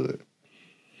neighborhood.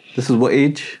 This is what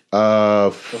age?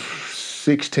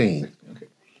 16. Okay.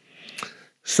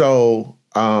 So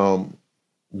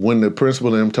when the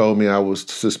principal and them told me I was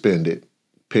suspended,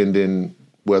 pending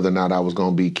whether or not I was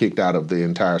going to be kicked out of the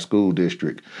entire school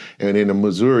district. And in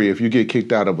Missouri, if you get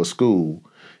kicked out of a school,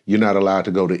 you're not allowed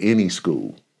to go to any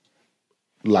school,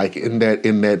 like in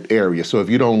that area. So if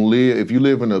you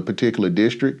live in a particular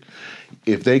district,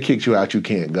 if they kicked you out, you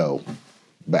can't go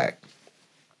back.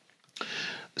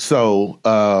 So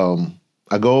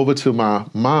I go over to my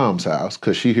mom's house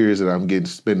because she hears that I'm getting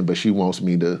suspended, but she wants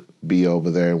me to be over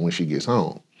there when she gets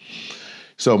home.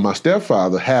 So my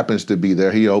stepfather happens to be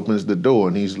there. He opens the door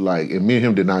and he's like, and me and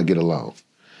him did not get along.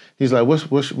 He's like,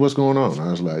 what's going on? I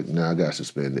was like, I got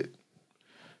suspended.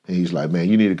 And he's like, man,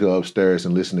 you need to go upstairs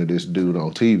and listen to this dude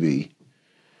on TV.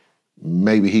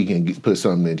 Maybe he can put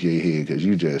something into your head because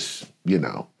you just,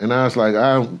 And I was like,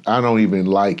 I don't even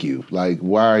like you. Like,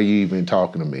 why are you even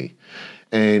talking to me?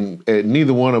 And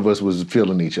neither one of us was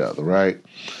feeling each other, right?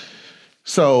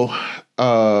 So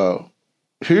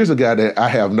here's a guy that I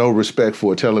have no respect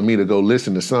for telling me to go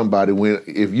listen to somebody when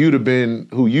if you'd have been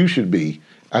who you should be,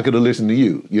 I could have listened to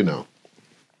you,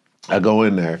 I go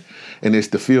in there, and it's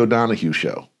the Phil Donahue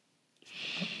show.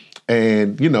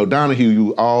 And,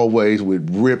 Donahue always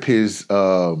would rip his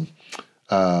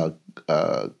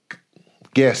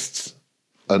guests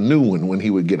a new one when he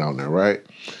would get on there, right?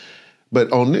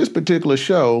 But on this particular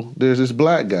show, there's this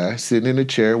black guy sitting in a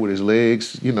chair with his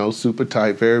legs, super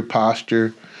tight, very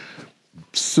posture,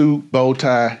 suit, bow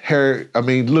tie, hair. I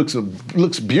mean,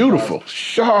 looks beautiful,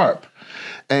 sharp.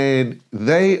 And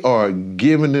they are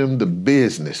giving him the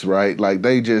business, right? Like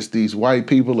these white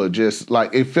people are just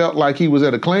like, it felt like he was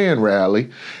at a Klan rally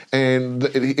and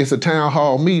it's a town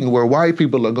hall meeting where white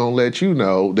people are going to let you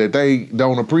know that they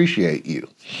don't appreciate you.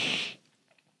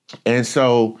 And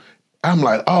so I'm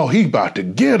like, oh, he's about to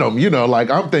get him, like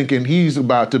I'm thinking he's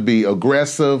about to be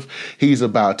aggressive. He's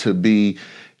about to be,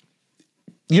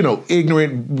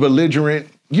 ignorant, belligerent,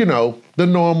 the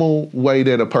normal way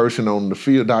that a person on the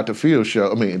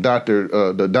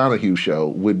Donahue show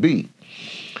would be.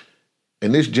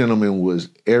 And this gentleman was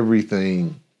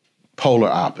everything polar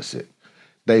opposite.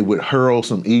 They would hurl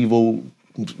some evil,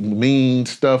 mean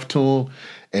stuff to him,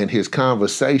 and his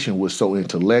conversation was so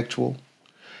intellectual.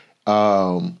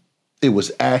 It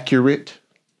was accurate.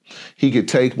 He could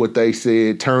take what they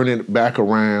said, turn it back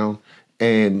around,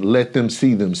 and let them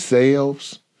see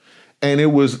themselves. And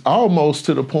it was almost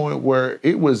to the point where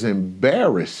it was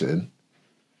embarrassing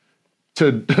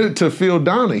to Phil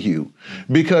Donahue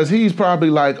because he's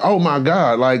probably like, oh my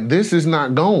God, like this is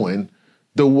not going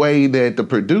the way that the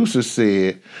producer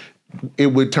said it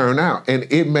would turn out.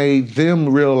 And it made them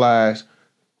realize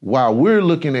while we're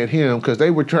looking at him, because they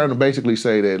were trying to basically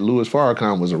say that Louis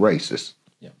Farrakhan was a racist.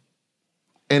 Yeah.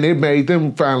 And it made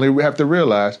them finally have to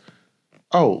realize,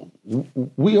 oh,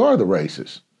 we are the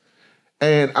racists.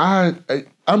 And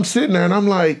I'm sitting there and I'm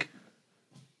like,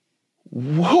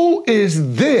 who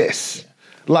is this?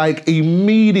 Like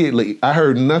immediately, I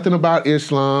heard nothing about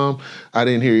Islam. I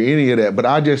didn't hear any of that, but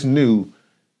I just knew.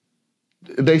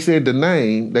 They said the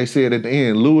name. They said at the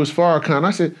end, Louis Farrakhan. I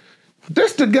said,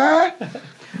 this the guy?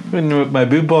 When my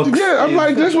boot box. Yeah, I'm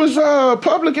like, this was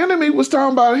Public Enemy was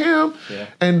talking about him. Yeah.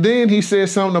 And then he said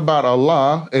something about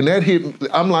Allah, and that hit me.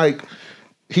 I'm like,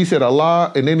 he said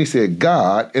Allah, and then he said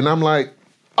God, and I'm like,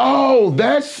 oh,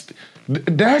 that's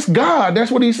God. That's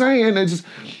what he's saying.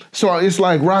 So it's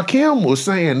like Rakim was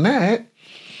saying that,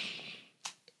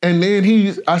 and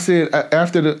then I said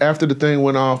after the thing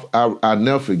went off, I'll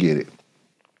never forget it.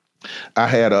 I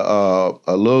had a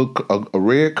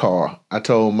red car. I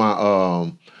told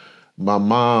my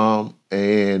mom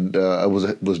and I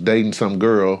was dating some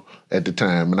girl at the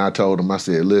time, and I told him, I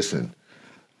said, listen.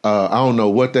 I don't know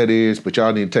what that is, but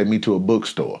y'all need to take me to a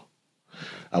bookstore.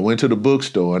 I went to the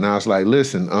bookstore and I was like,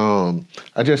 listen,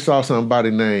 I just saw somebody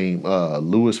named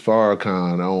Louis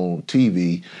Farrakhan on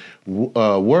TV.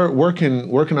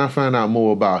 Where can I find out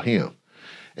more about him?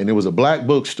 And it was a black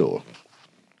bookstore.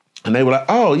 And they were like,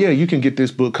 oh, yeah, you can get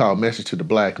this book called Message to the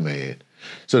Black Man.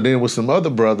 So there was some other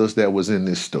brothers that was in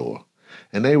this store.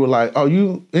 And they were like, oh,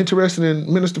 you interested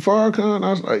in Minister Farrakhan?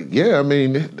 I was like, yeah, I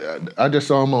mean, I just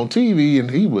saw him on TV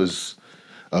and he was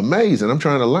amazing. I'm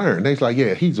trying to learn. They's like,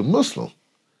 yeah, he's a Muslim.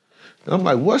 And I'm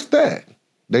like, what's that?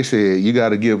 They said, you got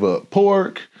to give up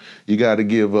pork. You got to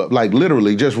give up, like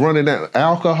literally just running out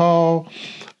alcohol,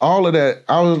 all of that.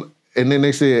 And then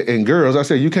they said, and girls, I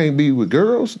said, you can't be with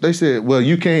girls? They said, well,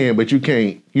 you can, but you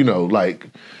can't,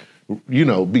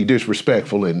 be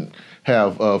disrespectful and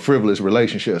have frivolous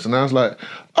relationships. And I was like,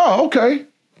 oh, okay.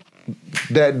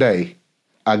 That day,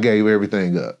 I gave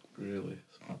everything up. Really?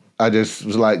 I just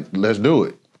was like, let's do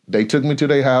it. They took me to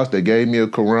their house. They gave me a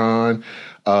Quran.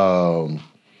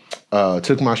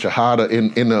 Took my shahada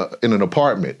in an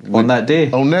apartment. On that day?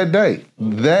 On that day.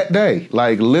 That day.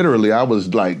 Like, literally, I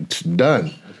was like,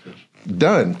 done.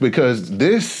 Done. Because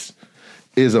this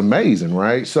is amazing,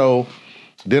 right? So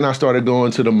then I started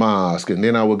going to the mosque, and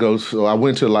then I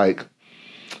went to like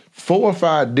 4 or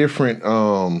 5 different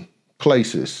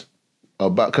places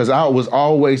because I was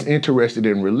always interested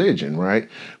in religion, right?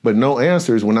 But no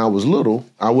answers when I was little.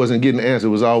 I wasn't getting answers. It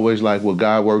was always like, well,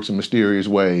 God works in mysterious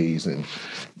ways, and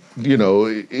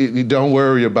don't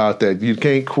worry about that. You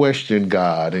can't question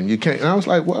God, and you can't. And I was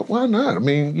like, well, why not? I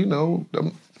mean,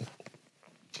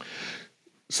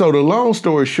 So the long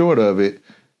story short of it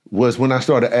was when I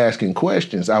started asking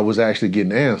questions, I was actually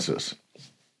getting answers.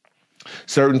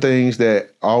 Certain things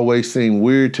that always seemed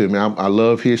weird to me. I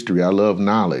love history. I love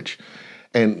knowledge.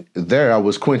 And there I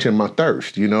was quenching my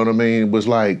thirst. You know what I mean? It was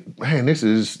like, man, this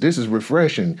is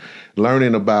refreshing.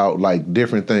 Learning about like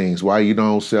different things. Why you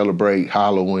don't celebrate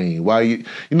Halloween. Why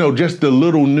just the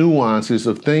little nuances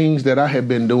of things that I had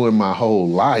been doing my whole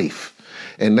life.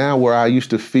 And now where I used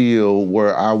to feel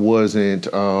where I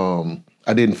wasn't,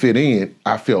 I didn't fit in,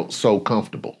 I felt so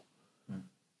comfortable.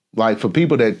 Like for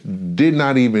people that did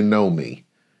not even know me,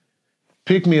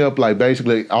 pick me up like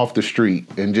basically off the street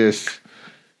and just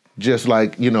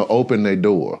like, open their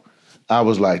door. I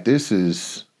was like, this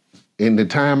is, in the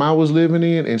time I was living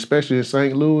in, and especially in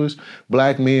St. Louis,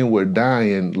 black men were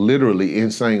dying literally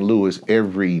in St. Louis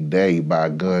every day by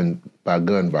gun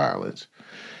violence.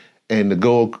 And to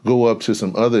go up to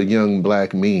some other young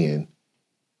black men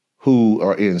who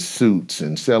are in suits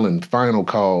and selling final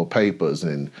call papers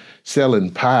and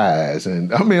selling pies.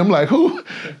 And I mean, I'm like, who?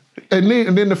 And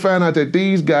then to find out that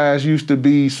these guys used to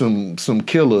be some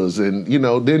killers. And,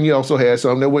 then you also had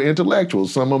some that were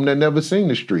intellectuals, some of them that never seen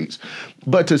the streets.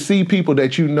 But to see people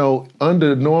that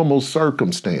under normal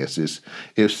circumstances,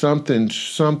 if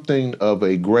something of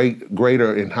a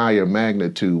greater and higher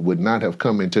magnitude would not have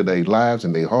come into their lives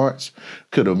and their hearts,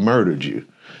 could have murdered you,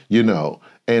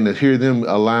 And to hear them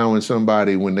allowing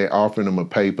somebody when they're offering them a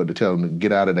paper to tell them to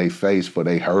get out of their face for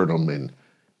they hurt them and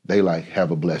they like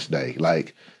have a blessed day.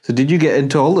 Like, so did you get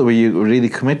into all that? Were you really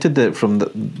committed to from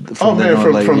that point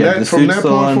forward,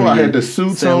 I had the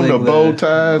suits on, the bow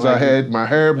ties. I had my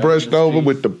hair brushed over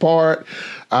with the part.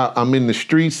 I'm in the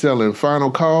streets selling final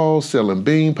calls, selling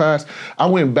bean pies. I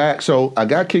went back, so I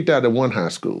got kicked out of one high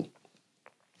school.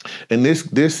 And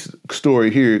this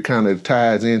story here kind of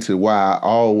ties into why I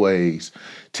always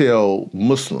tell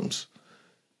Muslims,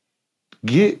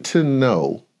 get to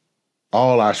know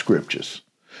all our scriptures.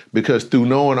 Because through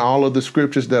knowing all of the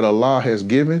scriptures that Allah has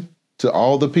given to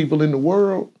all the people in the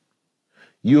world,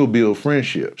 you'll build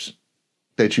friendships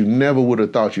that you never would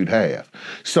have thought you'd have.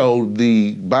 So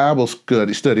the Bible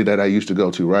study that I used to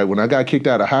go to, right? When I got kicked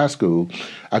out of high school,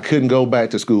 I couldn't go back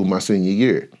to school my senior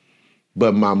year.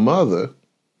 But my mother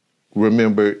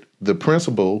remembered the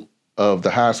principal of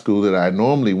the high school that I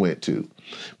normally went to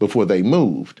before they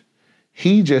moved.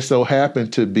 He just so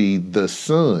happened to be the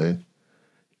son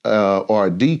or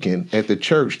a deacon at the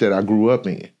church that I grew up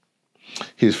in.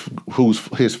 His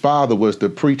father was the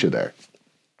preacher there.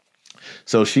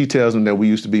 So she tells him that we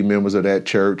used to be members of that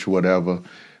church, whatever.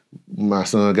 My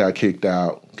son got kicked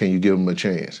out. Can you give him a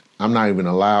chance? I'm not even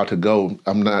allowed to go.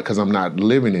 Because I'm not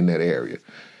living in that area.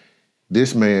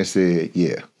 This man said,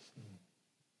 yeah.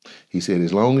 He said,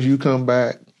 as long as you come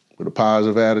back with a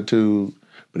positive attitude,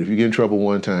 but if you get in trouble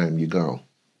one time, you're gone.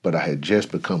 But I had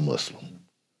just become Muslim.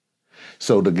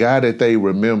 So the guy that they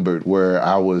remembered where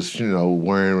I was,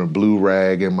 wearing a blue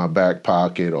rag in my back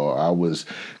pocket or I was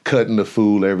cutting the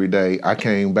fool every day, I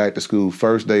came back to school,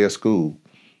 first day of school.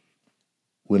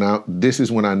 This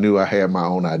is when I knew I had my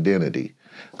own identity.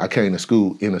 I came to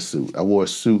school in a suit. I wore a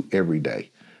suit every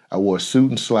day. I wore a suit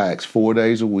and slacks 4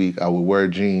 days a week. I would wear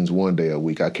jeans 1 day a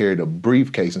week. I carried a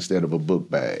briefcase instead of a book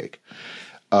bag.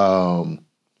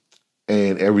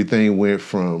 And everything went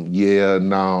from yeah,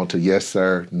 no, to yes,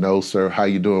 sir, no, sir. How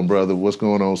you doing, brother? What's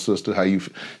going on, sister?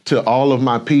 To all of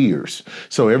my peers.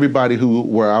 So everybody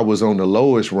where I was on the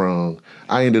lowest rung,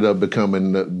 I ended up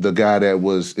becoming the guy that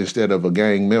was, instead of a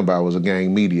gang member, I was a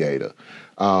gang mediator.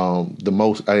 I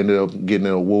ended up getting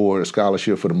an award, a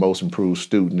scholarship for the most improved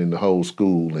student in the whole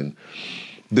school. And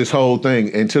this whole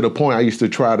thing, and to the point I used to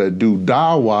try to do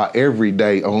dawah every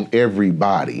day on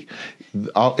everybody.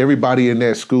 everybody in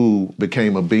that school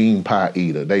became a bean pie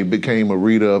eater. They became a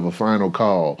reader of a final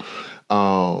call.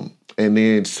 And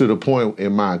then to the point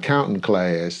in my accounting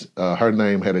class, her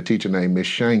name had a teacher named Miss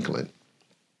Shanklin.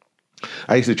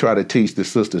 I used to try to teach the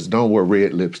sisters, don't wear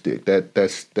red lipstick.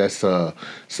 That's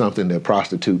something that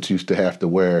prostitutes used to have to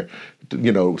wear.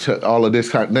 All of this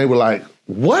kind. They were like,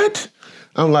 what?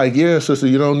 I'm like, yeah, sister,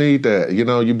 you don't need that.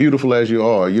 You're beautiful as you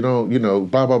are. You don't,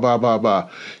 blah, blah, blah, blah, blah.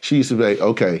 She used to say,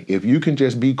 okay, if you can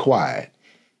just be quiet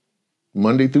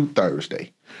Monday through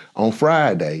Thursday, on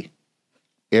Friday,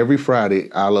 every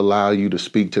Friday, I'll allow you to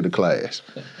speak to the class.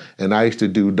 And I used to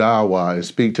do dawah and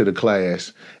speak to the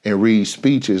class and read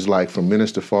speeches like from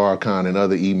Minister Farrakhan and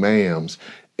other imams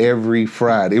every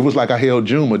Friday. It was like I held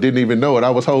Juma, didn't even know it. I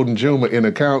was holding Juma in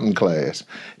accounting class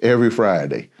every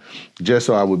Friday, just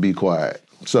so I would be quiet.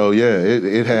 So yeah,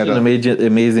 it had an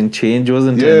amazing change,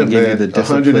 wasn't it? Yeah, And it gave you the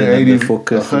discipline and the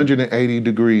focus. 180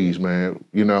 degrees, man.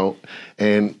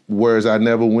 And whereas I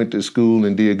never went to school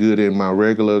and did good in my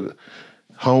regular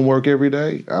homework every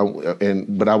day,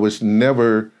 but I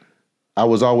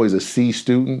was always a C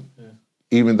student,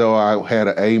 even though I had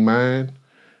an A mind,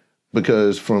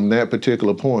 because from that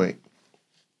particular point,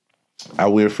 I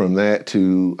went from that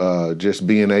to just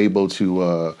being able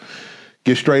to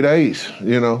get straight A's,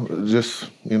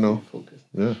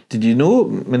 Yeah. Did you know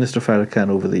Minister Farrakhan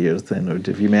over the years then, or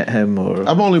have you met him? Or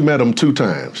I've only met him 2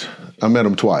 times. I met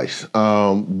him twice.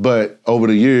 But over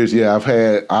the years, I've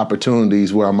had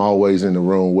opportunities where I'm always in the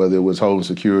room, whether it was holding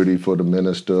security for the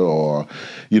minister or,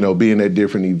 being at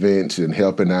different events and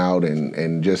helping out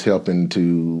and just helping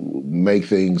to make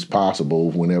things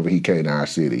possible whenever he came to our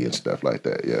city and stuff like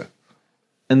that, yeah.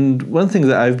 And one thing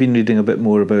that I've been reading a bit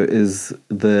more about is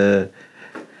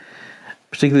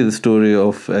particularly the story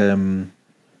of,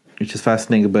 which is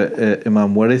fascinating, about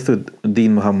Imam Warithuddin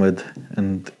Muhammad,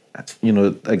 and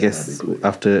I guess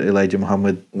after Elijah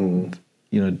Muhammad,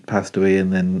 passed away,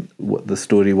 and then what the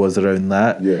story was around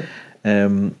that. Yeah.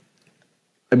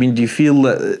 Do you feel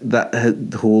that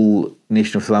the whole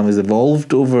Nation of Islam has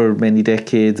evolved over many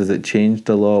decades? Has it changed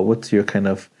a lot? What's your kind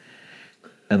of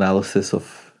analysis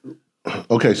of?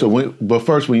 Okay, but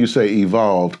first, when you say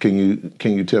evolved, can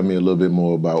you tell me a little bit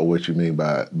more about what you mean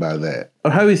by that?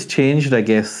 Or how it's changed, I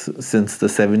guess, since the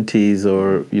 70s,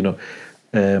 or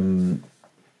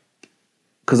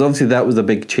because obviously that was a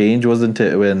big change, wasn't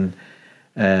it, when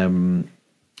Imam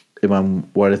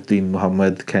Warithuddin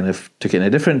Muhammad kind of took it in a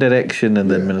different direction,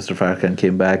 and then Minister Farrakhan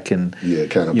came back and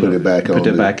kind of put it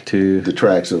back to the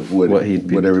tracks of what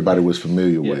everybody was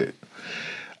familiar with.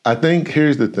 I think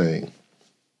here's the thing.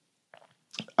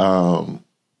 I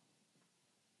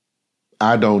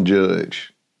don't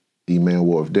judge Imam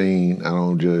Warithuddin. I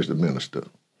don't judge the minister.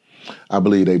 I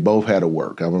believe they both had to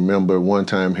work. I remember one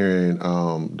time hearing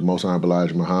the Most Honorable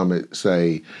Elijah Muhammad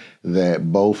say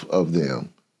that both of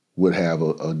them would have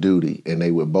a duty, and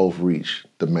they would both reach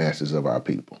the masses of our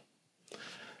people.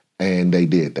 And they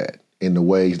did that in the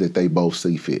ways that they both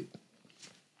see fit.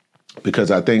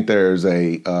 Because I think there's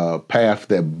a path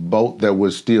that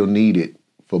was still needed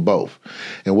for both.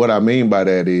 And what I mean by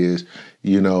that is,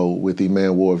 with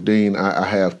Imam Warithuddin, I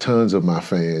have tons of my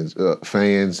fans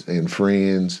and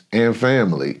friends and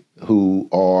family who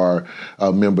are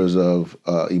members of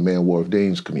Imam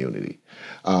Warithuddin's community.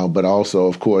 But also,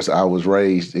 of course, I was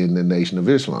raised in the Nation of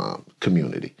Islam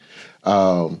community.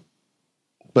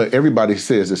 But everybody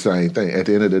says the same thing. At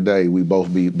the end of the day, we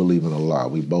both believe in Allah.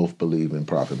 We both believe in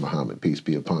Prophet Muhammad, peace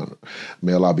be upon him.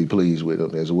 May Allah be pleased with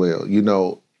him as well.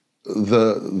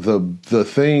 The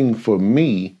thing for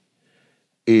me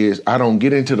is I don't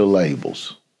get into the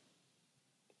labels.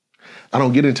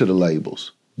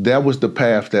 That was the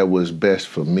path that was best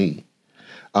for me.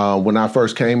 When I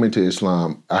first came into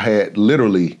Islam, I had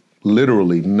literally,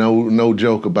 no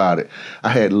joke about it, I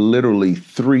had literally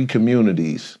 3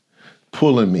 communities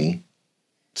pulling me,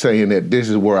 saying that this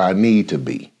is where I need to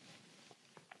be,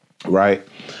 right?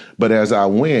 But as I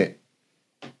went,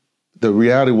 the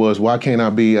reality was, why can't I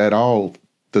be at all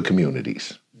the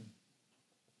communities?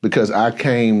 Because I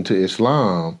came to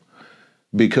Islam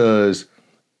because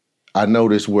I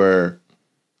noticed where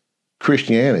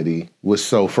Christianity was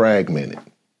so fragmented.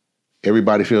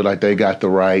 Everybody feels like they got the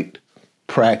right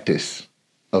practice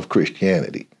of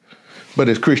Christianity, but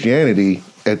it's Christianity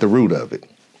at the root of it.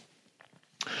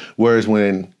 Whereas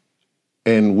with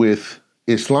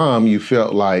Islam, you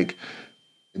felt like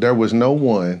there was no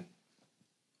one.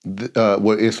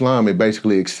 With Islam, it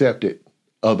basically accepted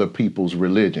other people's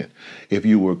religion. If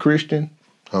you were Christian,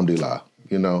 alhamdulillah.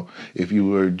 If you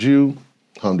were a Jew,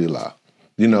 alhamdulillah.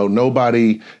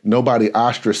 Nobody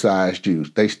ostracized you.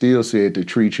 They still said to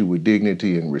treat you with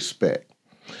dignity and respect.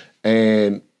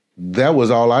 And that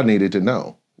was all I needed to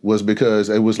know, was because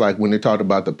it was like when they talked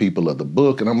about the people of the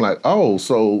book, and I'm like, oh,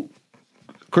 so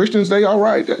Christians, they all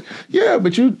right? Yeah,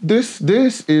 but this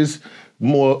is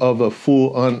more of a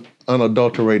full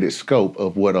unadulterated scope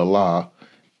of what Allah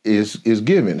is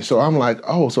given. So I'm like,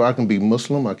 oh, so I can be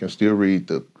Muslim, I can still read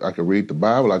the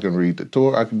Bible, I can read the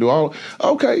Torah, I can do all.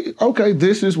 Okay,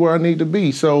 this is where I need to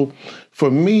be. So for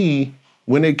me,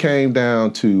 when it came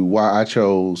down to why I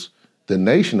chose the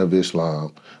Nation of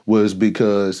Islam, was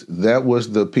because that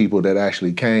was the people that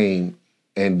actually came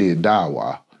and did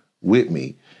dawah with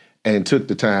me and took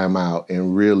the time out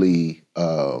and really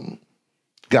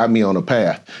got me on a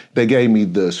path. They gave me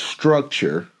the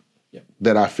structure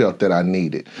that I felt that I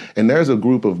needed. And there's a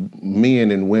group of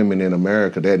men and women in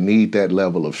America that need that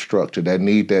level of structure, that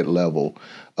need that level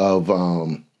of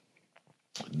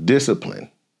discipline,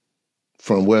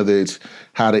 from whether it's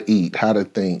how to eat, how to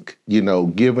think,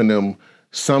 giving them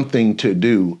something to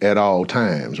do at all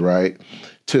times, right?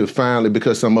 To finally,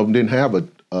 because some of them didn't have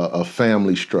a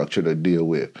family structure to deal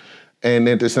with. And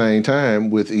at the same time,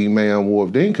 with Imam War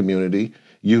of Deen community,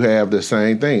 you have the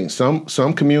same thing.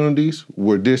 Some communities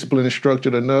were disciplined and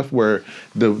structured enough where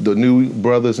the new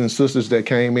brothers and sisters that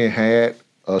came in had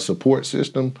a support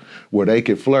system where they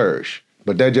could flourish.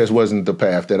 But that just wasn't the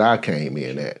path that I came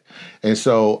in at. And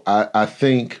so I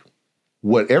think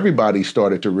what everybody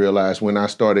started to realize when I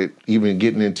started even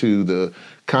getting into the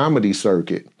comedy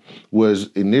circuit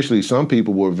was initially some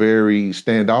people were very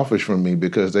standoffish from me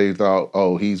because they thought,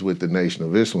 oh, he's with the Nation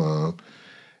of Islam.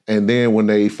 And then when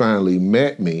they finally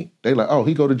met me, they like, oh,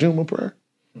 he go to Jumu'ah prayer?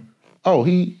 Oh,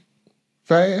 he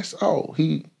fast? Oh,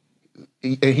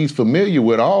 and he's familiar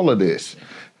with all of this.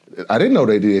 I didn't know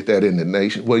they did that in the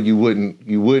Nation. Well, you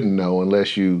wouldn't know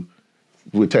unless you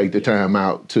would take the time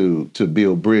out to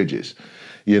build bridges,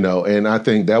 And I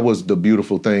think that was the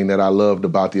beautiful thing that I loved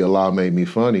about the Allah Made Me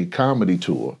Funny comedy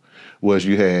tour, was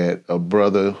you had a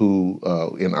brother who,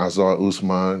 in Azar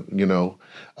Usman, who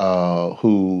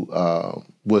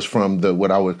was from what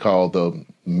I would call the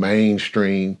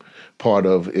mainstream part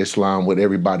of Islam, what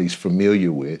everybody's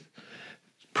familiar with.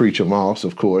 Preacher Moss,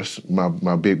 of course,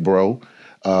 my big bro,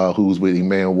 who's with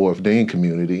Imam War of Deen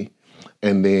community,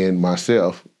 and then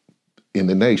myself in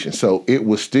the Nation. So it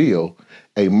was still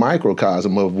a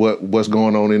microcosm of what's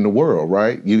going on in the world,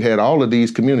 right? You had all of these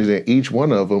communities, and each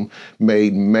one of them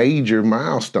made major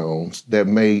milestones that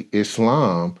made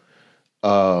Islam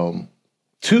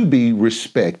to be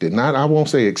respected. Not, I won't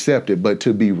say accepted, but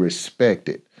to be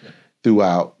respected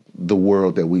throughout the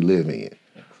world that we live in.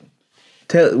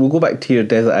 We'll go back to your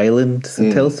desert island.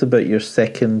 So tell us about your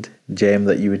second gem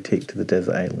that you would take to the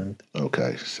desert island.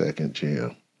 Okay, second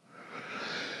gem.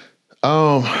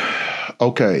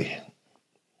 Okay.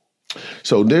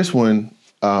 So this one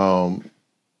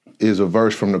is a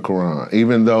verse from the Quran,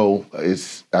 even though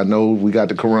I know we got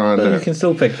the Quran there. You can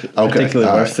still pick particular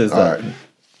verses. All right.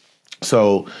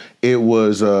 So it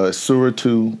was Surah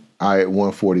 2, ayat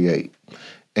 148.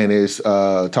 And it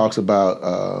talks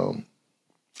about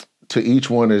to each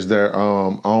one is their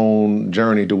own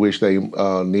journey to which they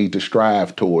need to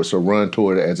strive towards or run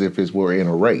toward it as if it were in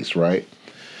a race, right?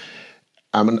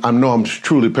 I know I'm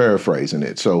truly paraphrasing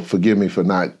it, so forgive me for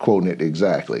not quoting it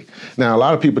exactly. Now, a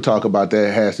lot of people talk about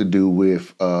that has to do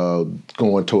with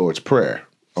going towards prayer,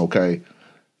 okay?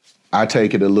 I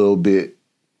take it a little bit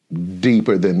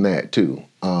deeper than that, too,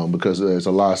 because as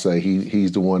Allah say,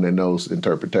 he's the one that knows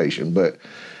interpretation. But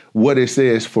what it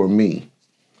says for me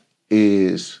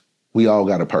is we all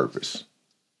got a purpose,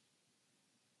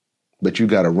 but you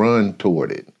got to run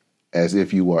toward it as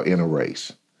if you are in a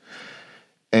race.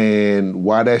 And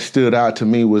why that stood out to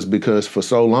me was because for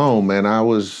so long, man, I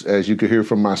was, as you could hear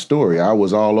from my story, I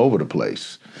was all over the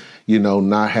place,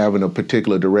 not having a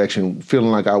particular direction,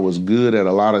 feeling like I was good at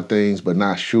a lot of things, but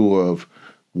not sure of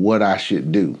what I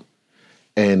should do.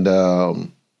 And,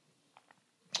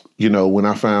 when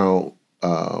I found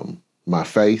my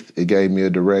faith, it gave me a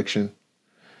direction.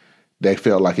 That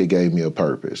felt like it gave me a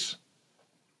purpose.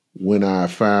 When I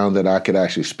found that I could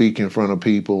actually speak in front of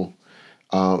people,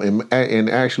 and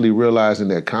actually realizing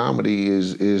that comedy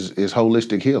is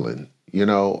holistic healing,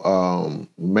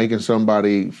 making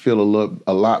somebody feel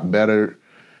a lot better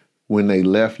when they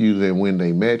left you than when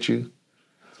they met you.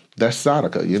 That's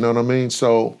sadaqah, you know what I mean?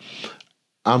 So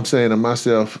I'm saying to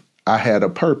myself, I had a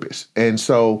purpose. And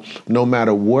so no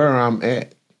matter where I'm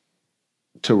at,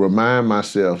 to remind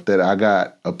myself that I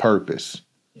got a purpose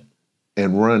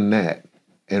and run that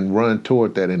and run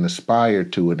toward that and aspire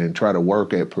to it and try to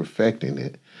work at perfecting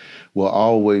it will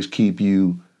always keep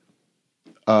you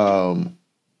in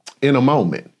a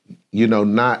moment,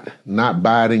 not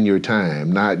biding your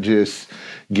time, not just,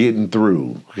 getting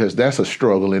through, because that's a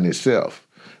struggle in itself.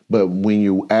 But when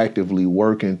you're actively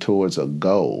working towards a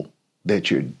goal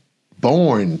that you're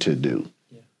born to do.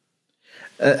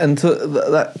 And so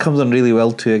that comes on really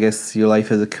well to, I guess, your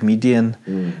life as a comedian.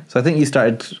 So I think you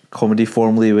started comedy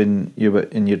formally when you're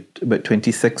about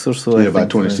 26 or so. Yeah, about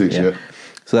 26, yeah.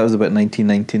 So that was about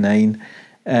 1999.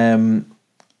 And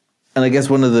I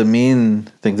guess one of the main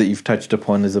things that you've touched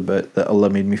upon is about the Allah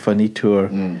Made Me Funny tour.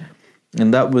 And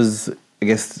that was, I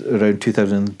guess, around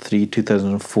 2003,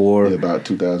 2004. Yeah, about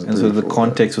 2003. And so the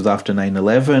context was after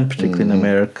 9/11, particularly in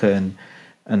America,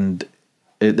 and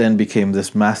it then became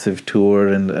this massive tour,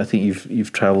 and I think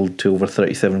you've travelled to over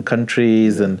 37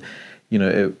 countries, and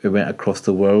it went across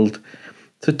the world.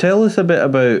 So tell us a bit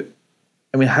about,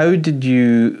 I mean, how did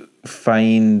you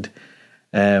find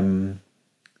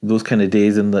those kind of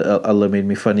days in the Allah Made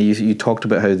Me Funny? You talked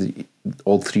about how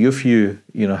all three of you,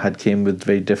 had came with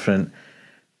very different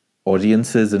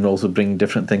audiences and also bring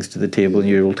different things to the table, and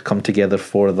you were able to come together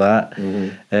for that.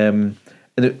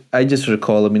 And I just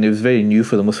recall, I mean, it was very new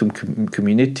for the Muslim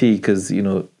community because,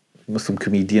 Muslim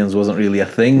comedians wasn't really a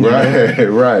thing.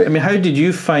 Right. I mean, how did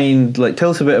you find,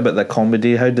 tell us a bit about that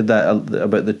comedy. How did that,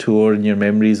 about the tour and your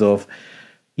memories of,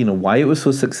 why it was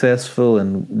so successful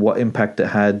and what impact it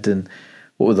had and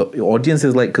what were the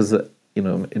audiences like? Because,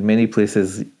 in many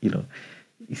places, you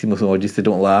see Muslim audiences, they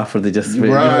don't laugh or they just,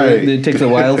 it takes a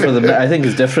while for them. I think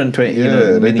it's different, many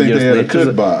years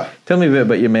later. Tell me a bit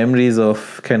about your memories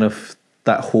of kind of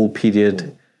that whole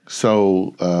period.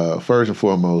 So first and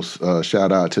foremost,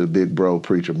 shout out to the big bro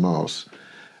Preacher Moss.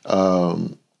 That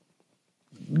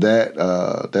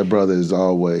brother has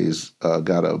always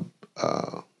got a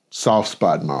soft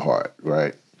spot in my heart,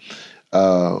 right?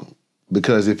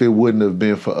 Because if it wouldn't have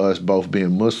been for us both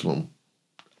being Muslim,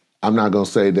 I'm not gonna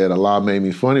say that Allah Made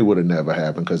Me Funny would have never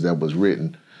happened because that was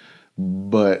written,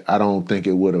 but I don't think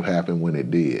it would have happened when it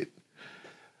did.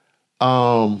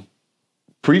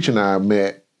 Preach and I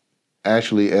met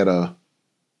actually at a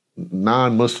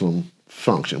non-Muslim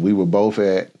function. We were both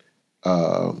at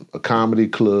a comedy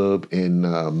club in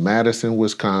Madison,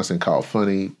 Wisconsin called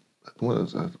Funny.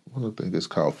 I think it's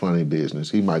called Funny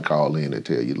Business. He might call in and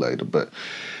tell you later. But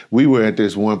we were at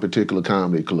this one particular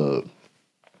comedy club.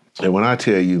 And when I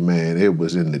tell you, man, it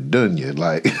was in the dunya.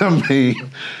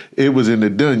 It was in the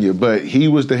dunya. But he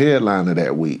was the headliner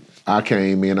that week. I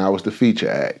came in, I was the feature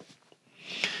act.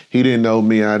 He didn't know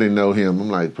me, I didn't know him. I'm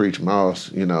like, Preach Moss,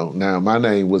 Now, my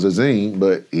name was Azeem,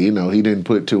 but, he didn't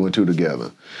put two and two together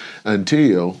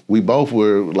until we both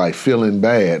were, feeling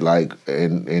bad.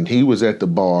 And he was at the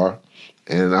bar,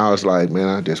 and I was like, man,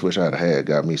 I just wish I'd had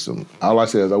got me some, all I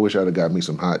said is I wish I'd have got me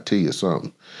some hot tea or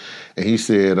something. And he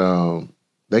said, I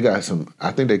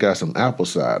think they got some apple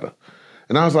cider.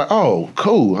 And I was like, oh,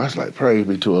 cool. I was like, praise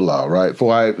be to Allah, right?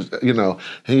 And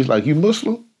he's like, you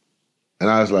Muslim? And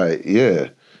I was like, yeah.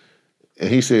 And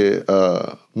he said,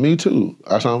 me too.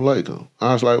 Assalamu alaikum.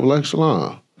 I was like, walaikum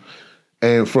salam.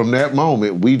 And from that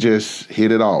moment, we just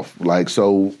hit it off.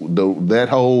 That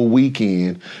whole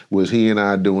weekend was he and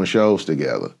I doing shows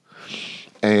together.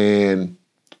 And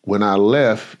when I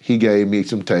left, he gave me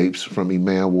some tapes from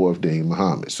Imam Wharfdeen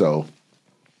Muhammad. So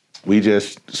we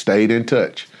just stayed in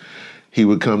touch. He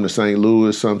would come to St.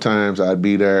 Louis sometimes. I'd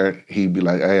be there. He'd be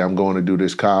like, hey, I'm going to do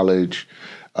this college.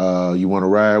 You want to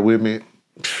ride with me?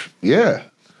 Yeah.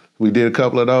 We did a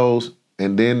couple of those.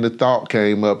 And then the thought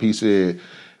came up. He said,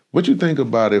 what you think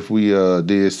about if we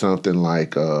did something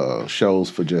like shows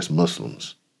for just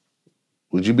Muslims?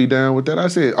 Would you be down with that? I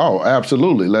said, oh,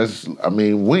 absolutely.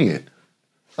 When?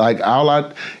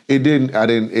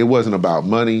 It wasn't about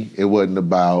money. It wasn't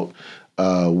about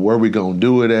where we gonna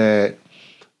do it at.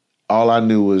 All I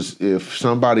knew was if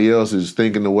somebody else is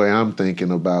thinking the way I'm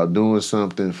thinking about doing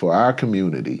something for our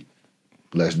community,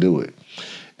 let's do it.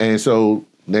 And so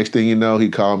next thing you know, he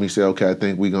called me and said, okay, I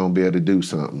think we're gonna be able to do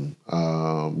something.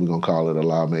 We're gonna call it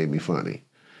Allah Made Me Funny.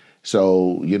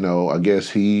 So, I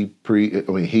guess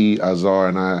Azar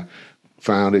and I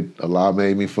founded Allah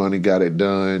Made Me Funny, got it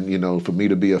done. For me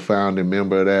to be a founding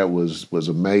member of that was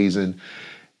amazing.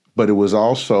 But it was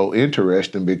also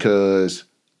interesting because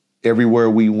everywhere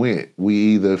we went, we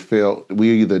either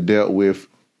dealt with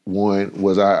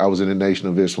I was in the Nation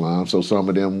of Islam, so some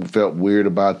of them felt weird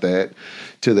about that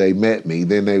till they met me.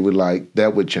 Then they would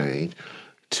that would change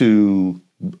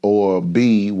or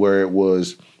B, where it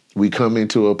was we come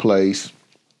into a place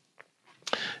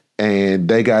and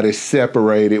they got it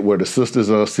separated where the sisters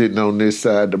are sitting on this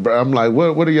side. I'm like,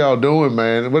 what are y'all doing,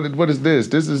 man? What is this?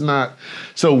 This is not.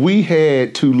 So we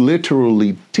had to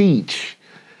literally teach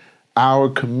our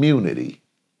community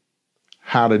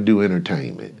how to do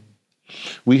entertainment.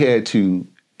 We had to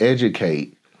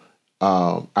educate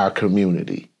our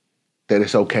community that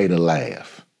it's okay to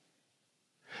laugh.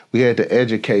 We had to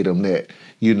educate them that,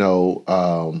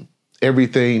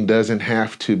 everything doesn't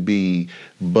have to be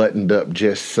buttoned up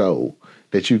just so,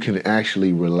 that you can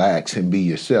actually relax and be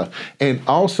yourself. And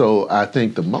also, I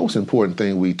think the most important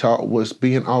thing we taught was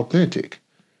being authentic.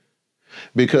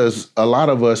 Because a lot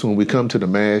of us, when we come to the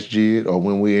masjid or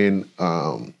when we're in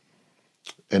an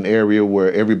area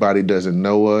where everybody doesn't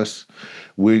know us,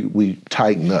 we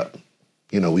tighten up.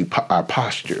 Our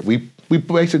posture. We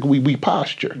basically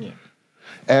posture. Yeah.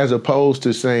 As opposed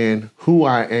to saying who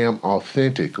I am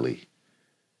authentically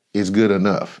is good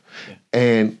enough. Yeah.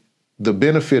 And the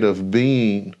benefit of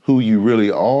being who you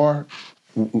really are,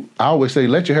 I always say,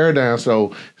 let your hair down,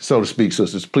 so to speak,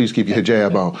 sisters. Please keep your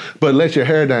hijab on. But let your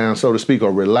hair down, so to speak,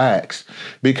 or relax.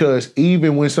 Because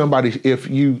even when somebody, if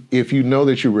you know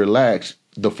that you're relaxed,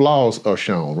 the flaws are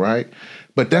shown, right?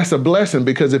 But that's a blessing,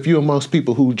 because if you're amongst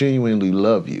people who genuinely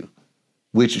love you,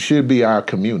 which should be our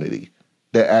community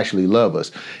that actually love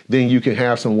us, then you can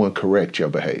have someone correct your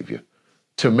behavior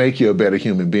to make you a better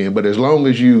human being. But as long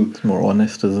as it's more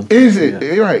honest, isn't it? Is it?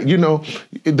 Yeah. Right.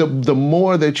 The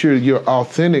more that you're your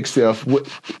authentic self,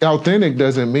 authentic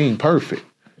doesn't mean perfect.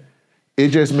 It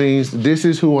just means this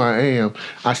is who I am.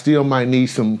 I still might need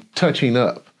some touching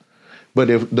up. But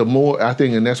if the more, I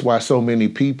think, and that's why so many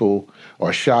people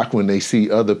are shocked when they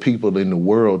see other people in the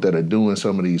world that are doing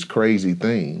some of these crazy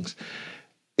things,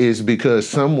 is because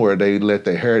somewhere they let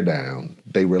their hair down,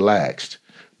 they relaxed.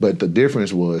 But the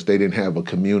difference was they didn't have a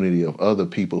community of other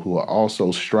people who are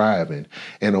also striving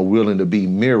and are willing to be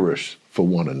mirrors for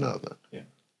one another. Yeah.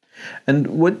 And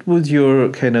what was your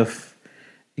kind of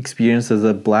experience as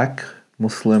a Black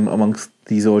Muslim amongst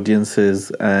these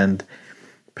audiences, and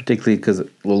particularly because a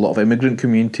lot of immigrant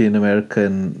community in America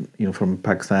and, from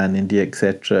Pakistan, India,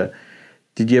 etc.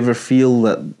 Did you ever feel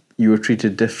that you were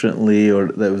treated differently, or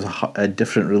that it was a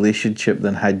different relationship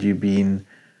than had you been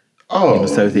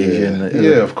South Asian?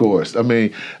 Yeah, of course. I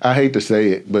mean, I hate to say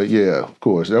it, but yeah, of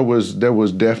course. There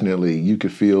was definitely, you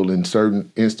could feel in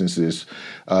certain instances,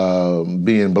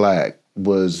 being Black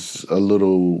was a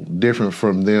little different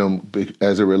from them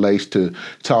as it relates to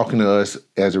talking to us,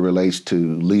 as it relates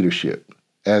to leadership,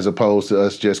 as opposed to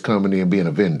us just coming in and being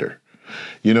a vendor.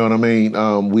 You know what I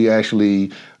mean? We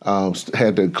actually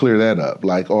had to clear that up,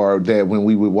 or that when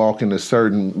we would walk into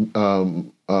certain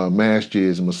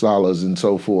masjids, masalas, and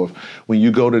so forth, when you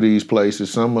go to these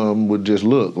places, some of them would just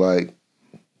look like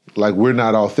we're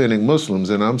not authentic Muslims.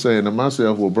 And I'm saying to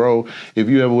myself, well, bro, if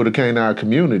you ever would have came to our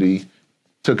community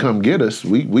to come get us,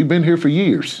 we've been here for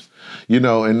years.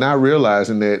 And not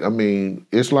realizing that, I mean,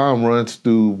 Islam runs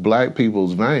through Black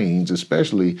people's veins,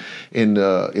 especially in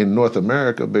North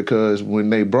America, because when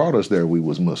they brought us there, we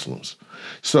was Muslims.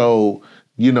 So,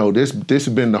 this has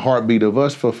been the heartbeat of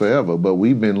us for forever, but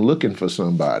we've been looking for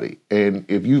somebody. And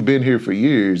if you've been here for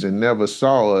years and never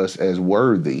saw us as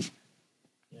worthy,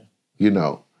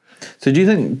 So do you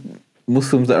think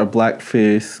Muslims that are Black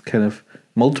face kind of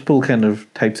multiple kind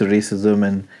of types of racism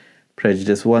and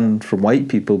prejudice, one from white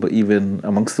people, but even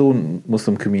amongst the own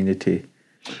Muslim community?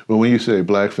 Well, when you say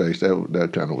blackface,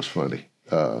 that kind of was funny.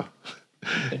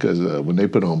 Because when they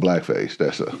put on blackface,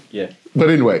 that's a... Yeah. But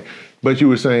anyway, you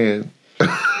were saying... So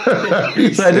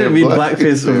I didn't mean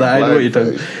blackface from that. I know what you're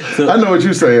talking. So, I know what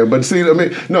you're saying, but see, I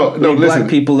mean, no, listen. Black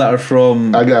people that are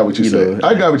from... I got what you're saying.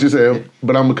 I got what you're saying,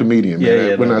 but I'm a comedian, man.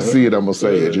 Yeah, when I see it, I'm going to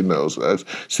say it, So I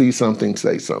see something,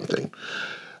 say something.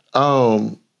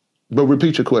 But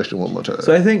repeat your question one more time.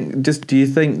 So I think, do you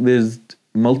think there's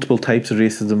multiple types of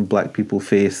racism Black people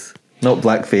face? Not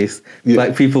blackface,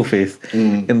 Black people face.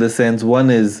 In the sense, one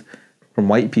is from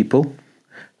white people,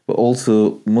 but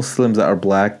also Muslims that are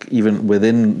Black, even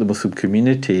within the Muslim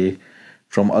community,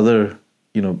 from other,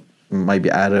 might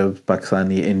be Arab,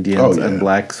 Pakistani, Indians, and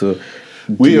Black. So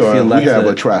we have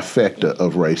a trifecta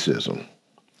of racism.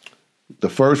 The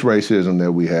first racism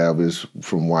that we have is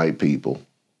from white people.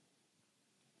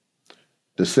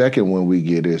 The second one we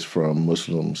get is from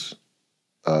Muslims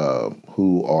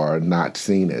who are not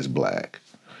seen as Black.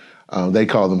 They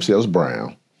call themselves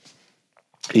brown,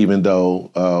 even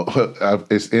though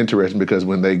it's interesting because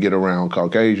when they get around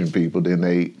Caucasian people, then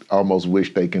they almost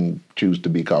wish they can choose to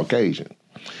be Caucasian.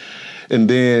 And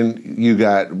then you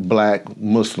got Black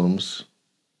Muslims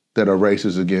that are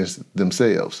racist against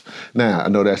themselves. Now, I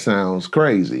know that sounds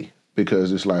crazy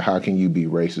because it's like, how can you be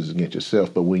racist against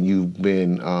yourself? But when you've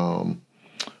been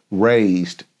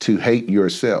raised to hate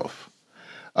yourself,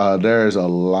 there's a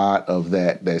lot of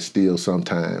that still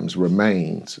sometimes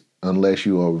remains unless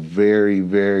you are very,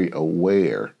 very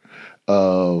aware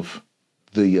of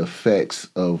the effects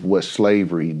of what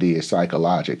slavery did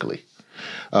psychologically.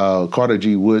 Carter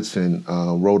G. Woodson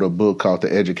wrote a book called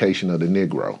The Education of the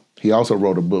Negro. He also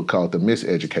wrote a book called The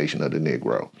Miseducation of the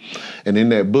Negro. And in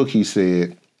that book, he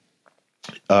said,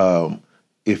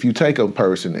 if you take a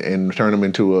person and turn them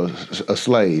into a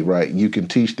slave, right, you can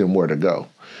teach them where to go,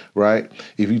 right?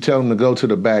 If you tell them to go to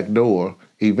the back door,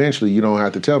 eventually you don't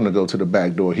have to tell him to go to the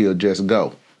back door. He'll just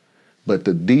go. But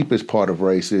the deepest part of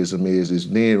racism is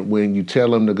then when you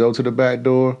tell him to go to the back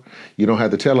door, you don't have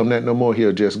to tell him that no more.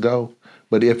 He'll just go.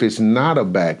 But if it's not a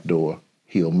back door,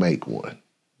 he'll make one.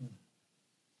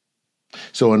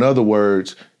 So in other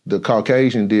words, the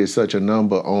Caucasian did such a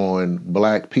number on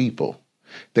black people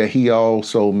that he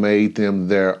also made them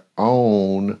their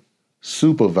own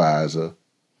supervisor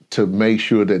to make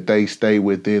sure that they stay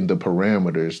within the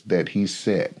parameters that he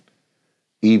set,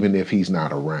 even if he's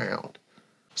not around.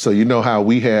 So you know how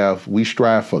we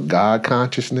strive for God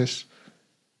consciousness?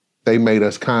 They made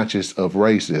us conscious of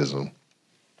racism,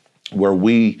 where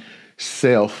we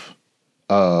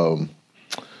self-impose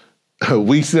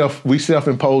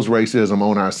racism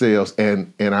on ourselves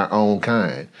and our own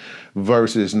kind,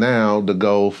 versus now the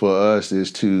goal for us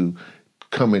is to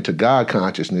come into God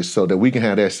consciousness so that we can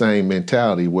have that same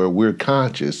mentality where we're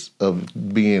conscious of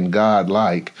being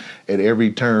God-like at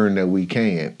every turn that we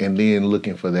can, and then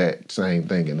looking for that same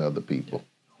thing in other people.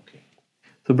 Okay.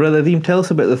 So, Brother Azeem, tell us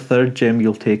about the third gem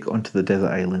you'll take onto the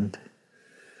desert island.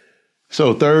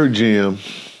 So, third gem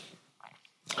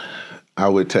I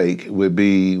would take would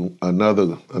be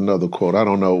another quote. I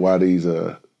don't know why these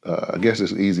are, I guess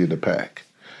it's easier to pack.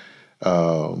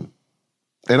 And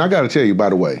I got to tell you, by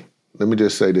the way, let me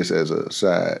just say this as a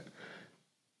side.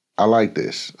 I like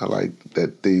this. I like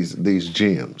that these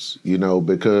gems,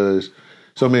 because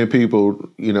so many people,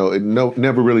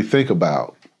 never really think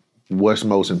about what's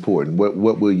most important. What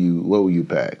will you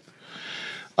pack?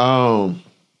 And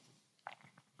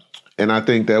I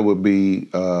think that would be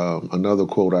another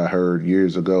quote I heard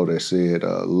years ago that said,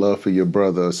 "Love for your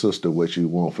brother or sister what you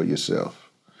want for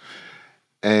yourself."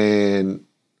 And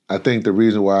I think the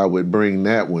reason why I would bring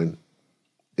that one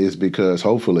is because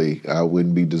hopefully I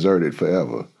wouldn't be deserted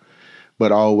forever.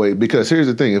 But always, because here's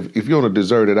the thing, if you're on a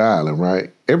deserted island,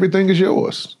 right, everything is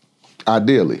yours,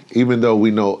 ideally, even though we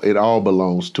know it all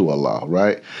belongs to Allah,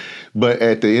 right? But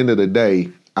at the end of the day,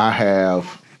 I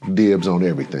have dibs on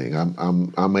everything.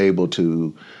 I'm able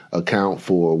to account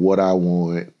for what I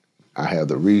want. I have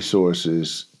the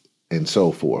resources and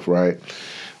so forth, right?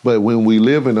 But when we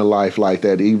live in a life like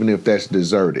that, even if that's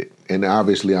deserted, and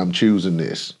obviously I'm choosing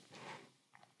this,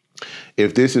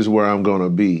 if this is where I'm going to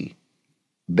be,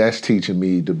 that's teaching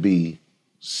me to be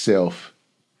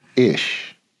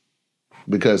self-ish,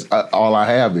 because all I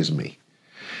have is me.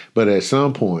 But at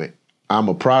some point, I'm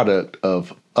a product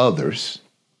of others.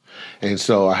 And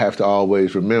so I have to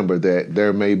always remember that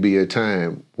there may be a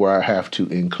time where I have to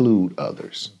include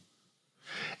others.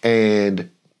 And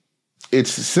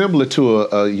it's similar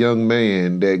to a young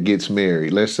man that gets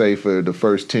married. Let's say for the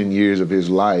first 10 years of his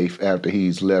life after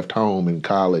he's left home in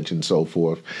college and so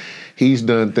forth, he's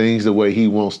done things the way he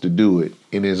wants to do it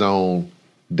in his own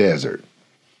desert.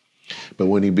 But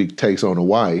when he takes on a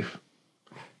wife,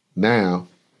 now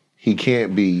he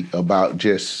can't be about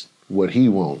just what he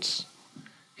wants.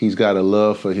 He's got a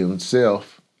love for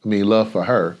love for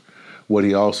her, what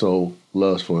he also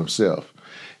loves for himself.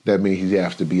 That means he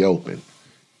has to be open.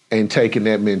 And taking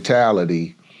that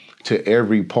mentality to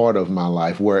every part of my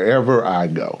life, wherever I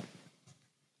go,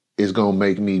 is going to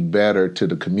make me better to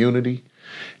the community.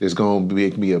 It's going to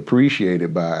make me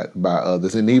appreciated by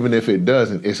others. And even if it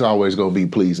doesn't, it's always going to be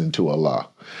pleasing to Allah,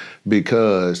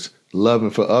 because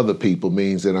loving for other people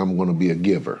means that I'm going to be a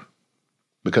giver,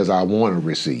 because I want to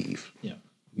receive. Yeah.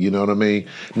 You know what I mean?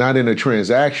 Not in a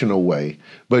transactional way,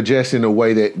 but just in a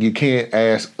way that you can't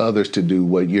ask others to do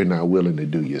what you're not willing to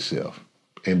do yourself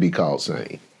and be called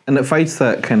sane. And it fights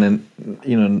that kind of,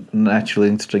 natural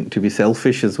instinct to be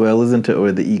selfish as well, isn't it?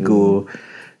 Or the ego,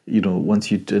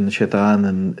 once you, and the shaitan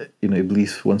and,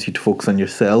 Iblis wants you to focus on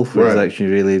yourself, whereas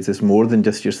actually really it's more than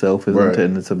just yourself, isn't it?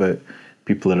 And it's about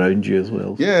people around you as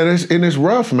well. Yeah, and it's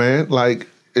rough, man. Like,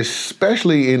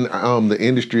 especially in the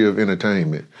industry of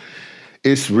entertainment.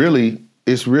 It's really,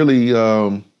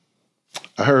 I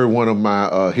heard one of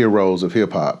my heroes of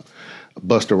hip hop,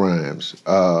 Busta Rhymes,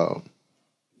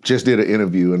 just did an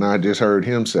interview, and I just heard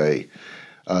him say,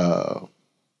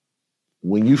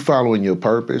 when you following your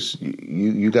purpose,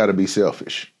 you got to be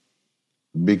selfish,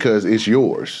 because it's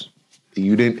yours.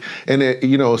 You didn't,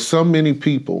 and so many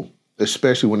people,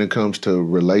 especially when it comes to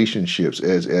relationships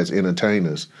as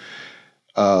entertainers,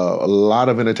 a lot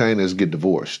of entertainers get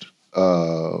divorced.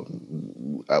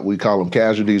 we call them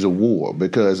casualties of war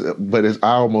but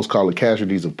I almost call it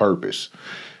casualties of purpose.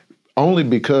 Only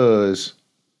because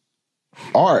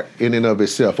art in and of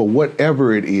itself, or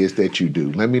whatever it is that you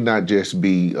do, let me not just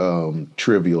be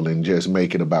trivial and just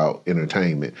make it about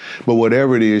entertainment, but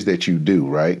whatever it is that you do,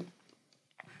 right?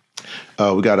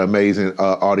 We got an amazing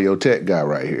audio tech guy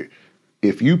right here.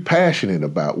 If you passionate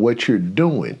about what you're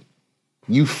doing,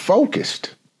 you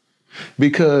focused,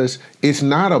 because it's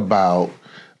not about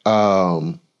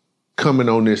coming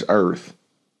on this earth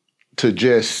to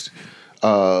just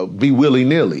be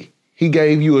willy-nilly. He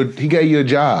gave you a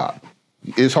job.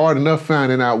 It's hard enough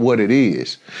finding out what it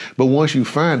is. But once you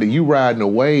find it, you riding a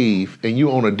wave and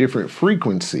you on a different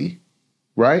frequency,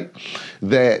 right?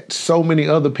 That so many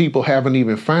other people haven't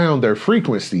even found their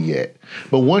frequency yet.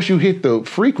 But once you hit the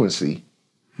frequency,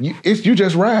 you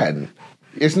just riding.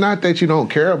 It's not that you don't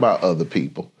care about other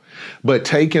people, but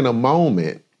taking a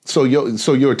moment. So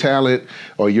your talent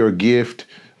or your gift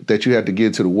that you have to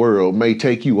give to the world may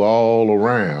take you all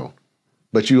around,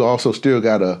 but you also still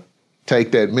gotta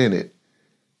take that minute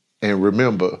and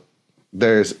remember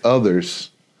there's others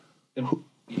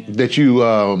that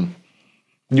you're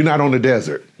not on the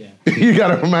desert. Yeah. You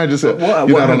got to remind yourself you're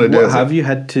not on the desert. What have you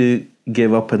had to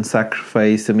give up and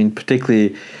sacrifice? I mean,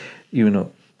 particularly, the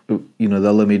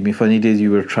Allah Made Me Funny days,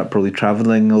 you were probably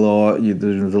traveling a lot.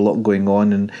 There was a lot going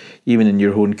on, and even in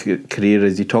your own career,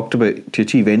 as you talked about, to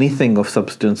achieve anything of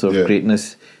substance or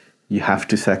greatness, you have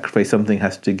to sacrifice. Something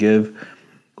has to give.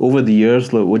 Over the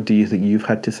years, what do you think you've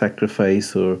had to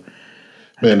sacrifice or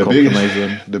compromise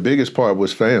on? The biggest part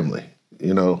was family.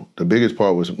 The biggest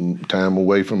part was time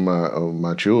away from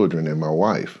my children and my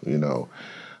wife.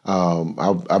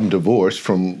 I'm divorced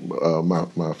from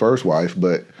my first wife,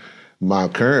 but my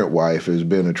current wife has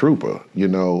been a trooper.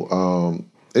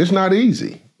 It's not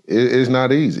easy. It's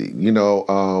not easy.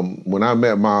 When I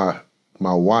met my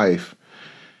wife,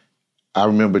 I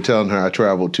remember telling her I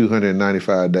traveled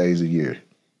 295 days a year.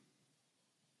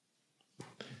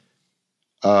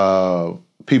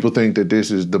 People think that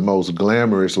this is the most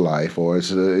glamorous life, or it's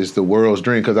the world's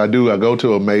dream, because I go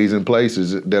to amazing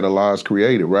places that Allah's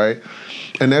created, right?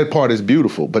 And that part is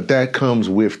beautiful, but that comes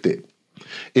with it.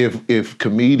 If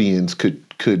comedians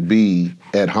could be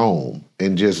at home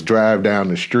and just drive down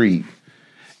the street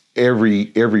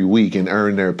every week and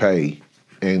earn their pay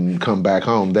and come back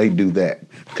home, they do that,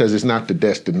 because it's not the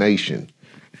destination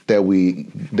that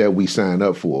we sign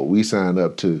up for. We sign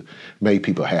up to make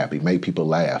people happy, make people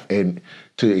laugh, and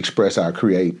to express our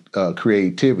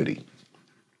creativity.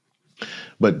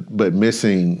 But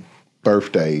missing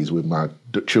birthdays with my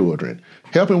children,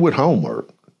 helping with homework,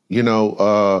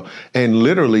 and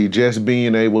literally just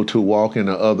being able to walk in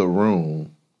the other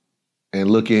room and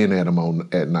look in at them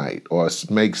at night, or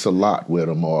make salat with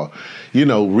them, or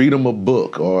read them a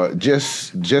book, or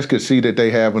just could see that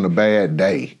they having a bad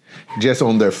day just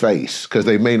on their face, because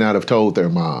they may not have told their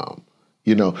mom.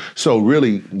 So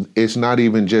really, it's not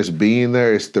even just being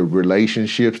there, it's the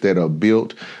relationships that are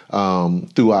built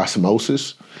through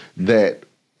osmosis that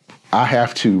I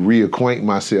have to reacquaint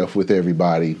myself with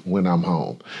everybody when I'm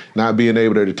home. Not being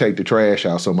able to take the trash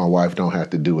out so my wife don't have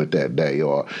to do it that day,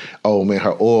 or, oh man,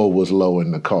 her oil was low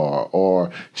in the car,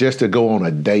 or just to go on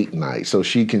a date night so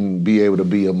she can be able to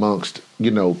be amongst,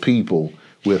 people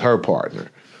with her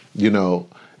partner.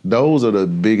 Those are the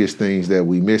biggest things that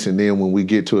we miss. And then when we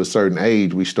get to a certain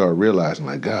age, we start realizing,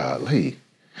 like, golly.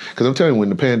 Because I'm telling you, when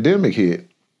the pandemic hit,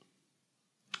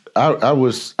 I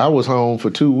was home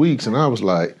for 2 weeks, and I was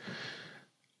like,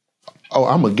 oh,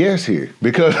 I'm a guest here,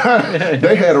 because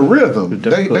they had a rhythm.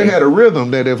 They had a rhythm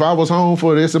that if I was home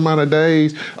for this amount of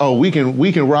days, we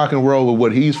can rock and roll with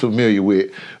what he's familiar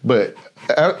with. But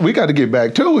we got to get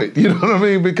back to it. You know what I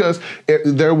mean? Because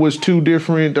there was two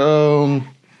different.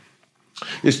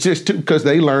 It's just because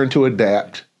they learned to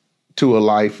adapt to a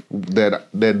life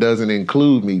that doesn't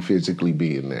include me physically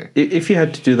being there. If you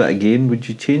had to do that again, would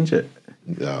you change it?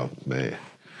 Oh man.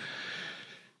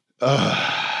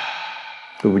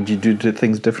 But would you do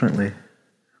things differently?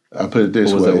 I put it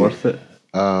this way. Was it worth it?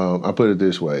 I put it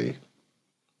this way.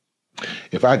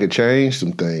 If I could change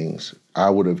some things, I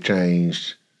would have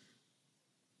changed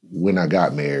when I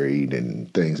got married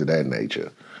and things of that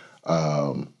nature.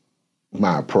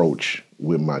 My approach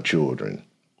with my children,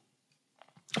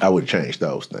 I would have changed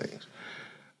those things.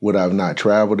 Would I have not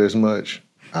traveled as much?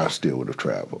 I still would have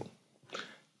traveled.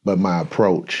 But my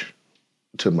approach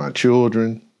to my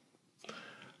children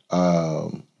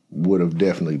would have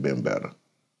definitely been better.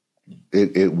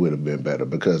 It would have been better,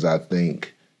 because I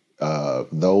think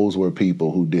those were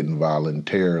people who didn't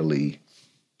voluntarily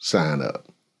sign up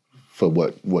for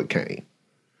what came.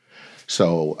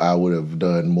 So I would have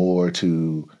done more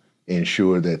to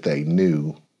ensure that they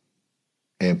knew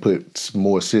and put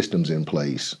more systems in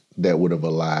place that would have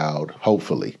allowed,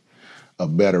 hopefully, a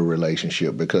better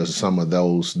relationship, because some of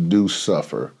those do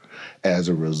suffer as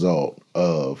a result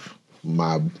of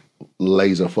my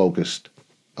laser focused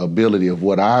ability of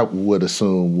what I would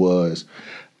assume was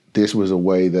this was a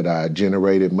way that I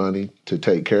generated money to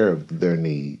take care of their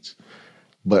needs,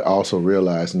 but also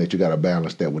realizing that you got to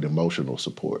balance that with emotional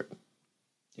support,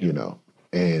 you know,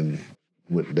 and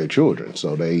with their children.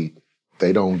 So they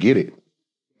don't get it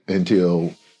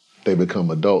until they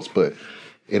become adults, but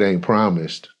it ain't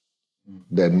promised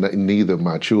that neither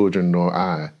my children nor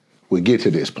I would get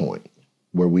to this point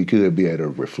where we could be able to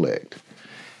reflect.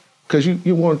 Because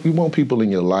you want people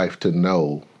in your life to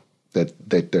know that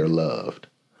they're loved.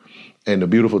 And the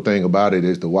beautiful thing about it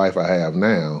is the wife I have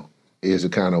now is the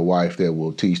kind of wife that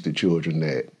will teach the children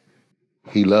that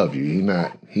he loves you.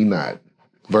 He not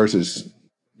versus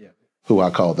who I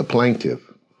call the plaintiff.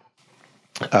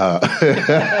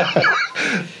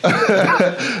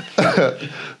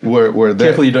 Where that,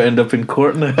 Careful you don't end up in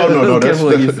court now. Oh no, Careful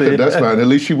what you say. that's fine. At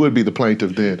least she would be the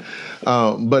plaintiff then.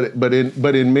 But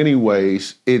in many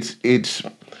ways,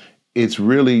 it's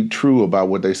really true about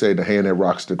what they say: the hand that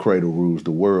rocks the cradle rules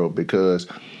the world. Because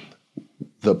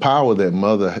the power that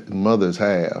mothers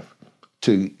have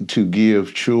to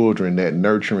give children that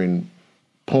nurturing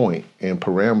point and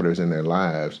parameters in their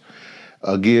lives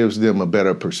gives them a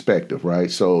better perspective, right?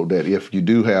 So that if you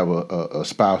do have a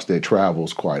spouse that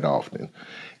travels quite often,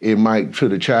 it might, to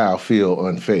the child, feel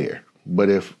unfair. But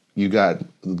if you got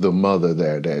the mother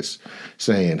there that's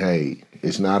saying, hey,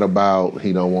 it's not about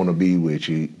he don't want to be with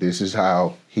you. This is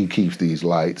how he keeps these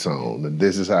lights on. And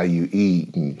this is how you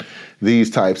eat and these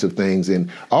types of things.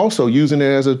 And also using it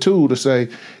as a tool to say,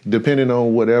 depending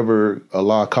on whatever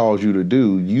Allah calls you to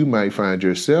do, you might find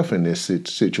yourself in this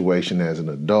situation as an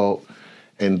adult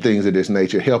and things of this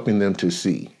nature, helping them to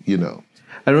see, you know.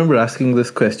 I remember asking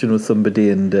this question with somebody,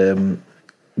 and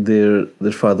their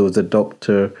father was a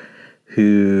doctor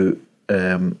who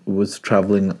was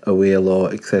traveling away a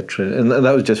lot, etc. And that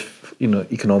was just, you know,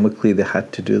 economically they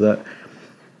had to do that.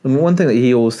 And one thing that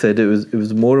he always said, it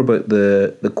was more about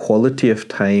the quality of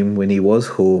time when he was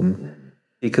home,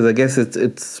 because I guess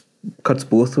it's cuts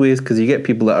both ways, because you get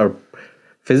people that are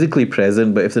physically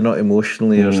present, but if they're not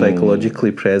emotionally or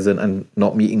psychologically present and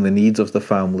not meeting the needs of the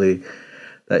family,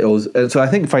 that always. So I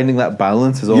think finding that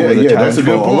balance is always a challenge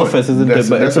for all of us, isn't it?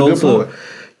 But it's also,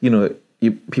 you know,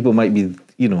 people might be,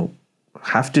 you know,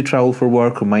 have to travel for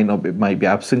work or might be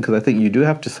absent, because I think you do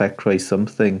have to sacrifice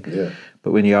something. Yeah.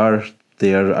 But when you are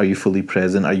there, are you fully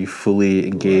present? Are you fully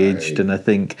engaged? Right. And I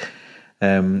think.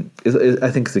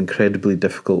 I think it's incredibly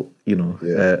difficult, you know,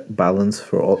 balance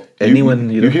for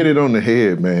anyone. You hit it on the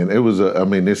head, man. It was,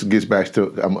 this gets back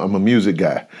to, I'm a music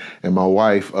guy. And my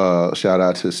wife, shout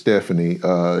out to Stephanie,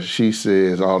 she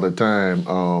says all the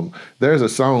time, there's a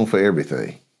song for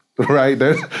everything, right?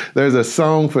 There's a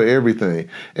song for everything.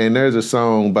 And there's a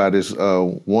song by this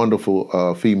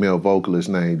wonderful female vocalist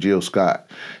named Jill Scott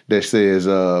that says,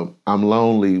 I'm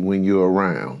lonely when you're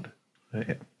around.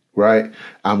 Right. Right?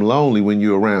 I'm lonely when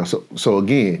you're around. So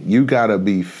again, you got to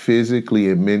be physically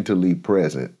and mentally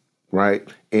present, right?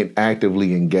 And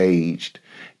actively engaged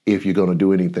if you're going to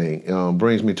do anything.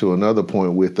 Brings me to another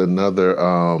point with another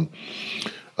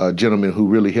gentleman who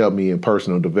really helped me in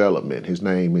personal development. His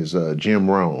name is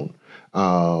Jim Rohn.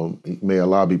 May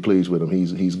Allah be pleased with him.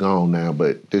 He's gone now,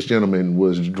 but this gentleman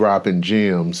was dropping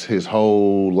gems his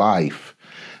whole life.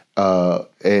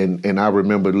 And I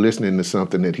remember listening to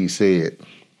something that he said.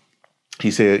 He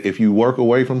said, if you work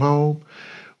away from home,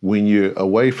 when you're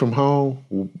away from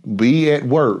home, be at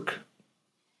work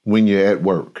when you're at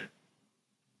work.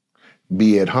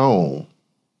 Be at home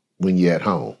when you're at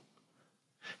home.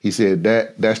 He said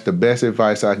that's the best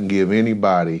advice I can give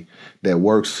anybody that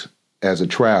works as a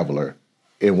traveler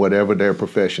in whatever their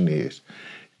profession is.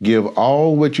 Give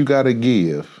all what you got to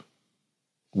give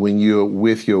when you're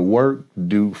with your work.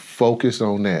 Do focus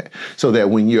on that so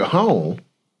that when you're home,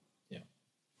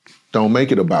 don't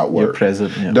make it about work. You're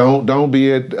present. Yeah. Don't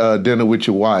be at dinner with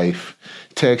your wife,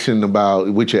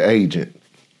 texting with your agent.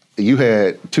 You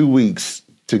had 2 weeks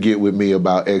to get with me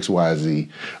about XYZ,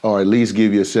 or at least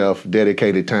give yourself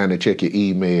dedicated time to check your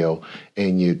email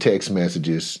and your text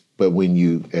messages. But when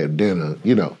you at dinner,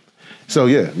 you know. So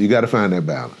yeah, you got to find that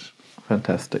balance.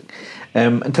 Fantastic.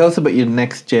 And tell us about your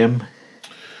next gem.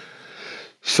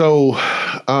 So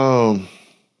I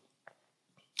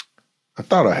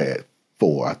thought I had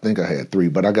 4. I think I had 3,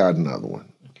 but I got another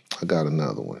one.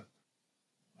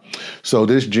 So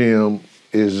this gem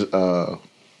is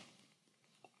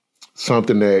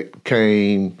something that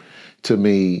came to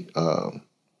me.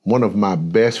 One of my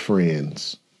best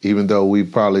friends, even though we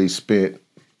probably spent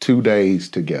 2 days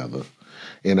together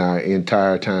in our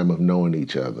entire time of knowing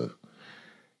each other,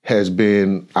 has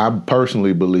been, I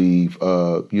personally believe,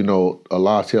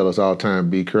 Allah tells us all the time,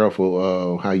 be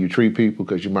careful how you treat people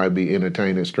because you might be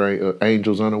entertaining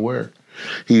angels unaware.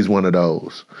 He's one of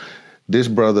those. This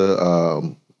brother,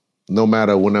 no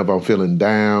matter whenever I'm feeling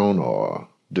down or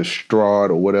distraught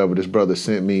or whatever, this brother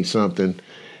sent me something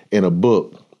in a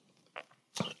book.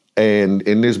 And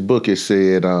in this book, it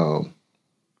says,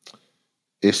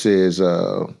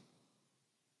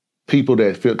 people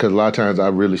that feel, because a lot of times I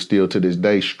really still to this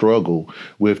day struggle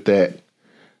with that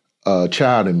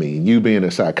child in me. You being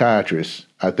a psychiatrist,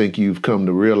 I think you've come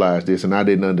to realize this, and I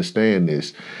didn't understand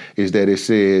this, is that it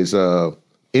says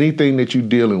anything that you're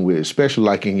dealing with, especially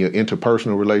like in your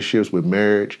interpersonal relationships with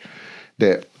marriage,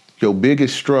 that your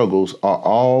biggest struggles are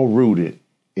all rooted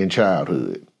in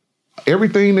childhood.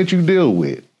 Everything that you deal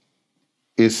with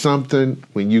is something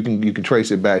when you can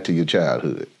trace it back to your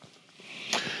childhood.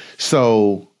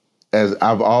 So, as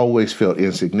I've always felt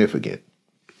insignificant,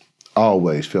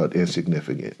 and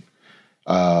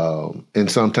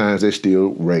sometimes it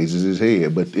still raises his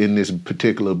head. But in this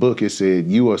particular book, it said,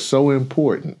 you are so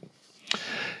important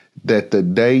that the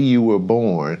day you were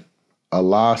born,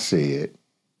 Allah said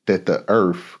that the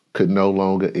earth could no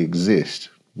longer exist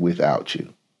without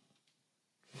you.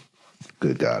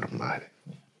 Good God Almighty.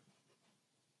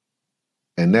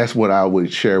 And that's what I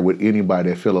would share with anybody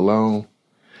that feel alone,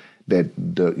 that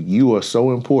you are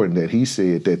so important that he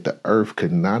said that the earth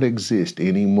could not exist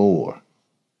anymore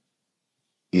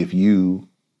if you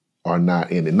are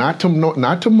not in it. Not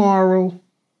tomorrow,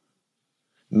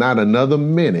 not another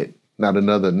minute, not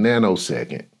another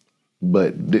nanosecond,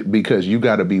 but because you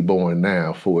got to be born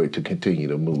now for it to continue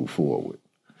to move forward.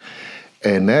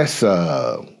 And that's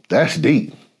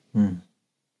deep.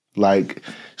 Like,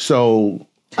 so...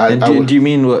 do you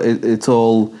mean it's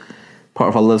all part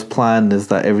of Allah's plan, is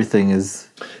that everything is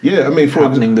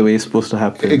happening the way it's supposed to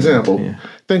happen? Example,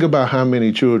 think about how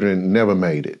many children never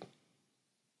made it.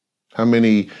 How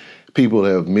many people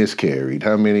have miscarried?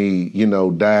 How many,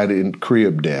 died in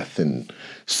crib death and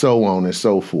so on and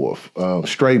so forth?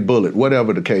 Stray bullet,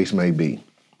 whatever the case may be.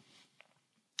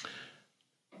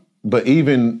 But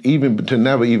even to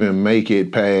never even make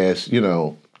it past,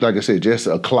 like I said, just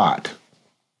a clot.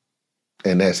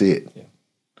 And that's it. Yeah.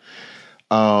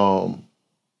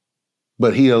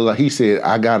 But he said,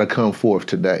 I got to come forth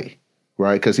today,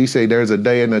 right? Because he said there's a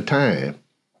day and a time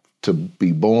to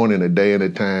be born and a day and a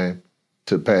time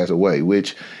to pass away,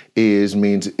 which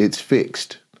means it's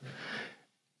fixed.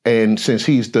 And since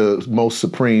he's the most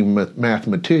supreme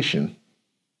mathematician,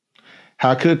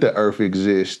 how could the earth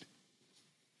exist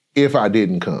if I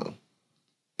didn't come?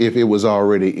 If it was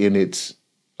already in its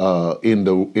in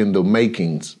the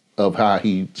makings of how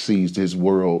he sees this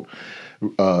world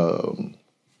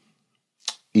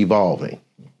evolving.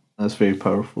 That's very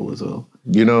powerful as well.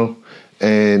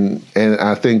 And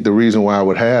I think the reason why I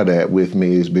would have that with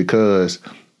me is because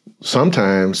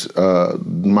sometimes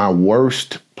my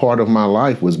worst part of my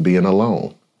life was being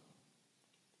alone.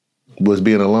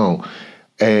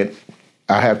 And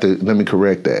let me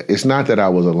correct that. It's not that I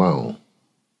was alone.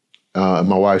 My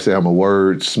wife said I'm a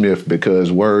wordsmith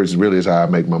because words really is how I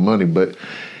make my money, but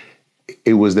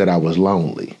it was that I was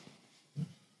lonely.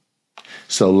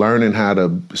 So learning how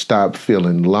to stop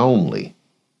feeling lonely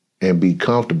and be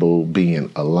comfortable being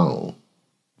alone,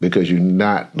 because you're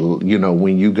not,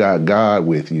 when you got God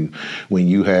with you, when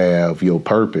you have your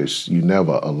purpose, you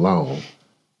never alone.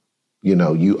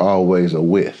 You always are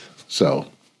with. So,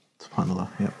 SubhanAllah,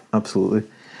 yeah, absolutely.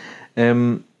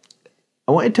 I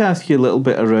wanted to ask you a little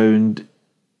bit around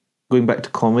going back to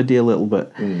comedy a little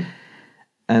bit,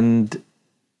 and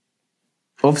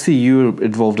obviously you were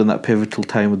involved in that pivotal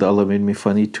time with the Allah Made Me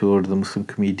Funny tour, the Muslim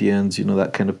comedians,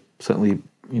 that kind of certainly,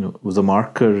 was a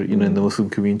marker, in the Muslim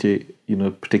community,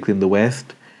 particularly in the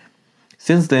West.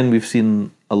 Since then, we've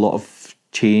seen a lot of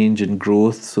change and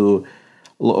growth. So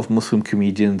a lot of Muslim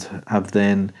comedians have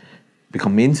then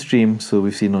become mainstream. So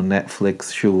we've seen on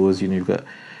Netflix shows, you've got,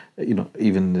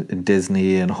 even in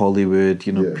Disney and Hollywood,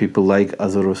 people like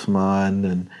Azhar Usman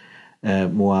and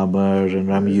Muammar and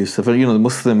Rami Youssef. The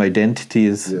Muslim identity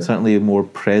is certainly more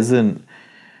present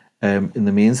in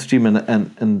the mainstream,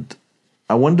 and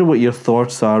I wonder what your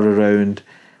thoughts are around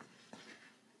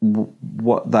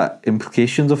what that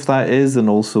implications of that is, and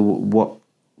also what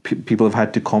people have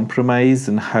had to compromise,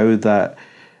 and how that,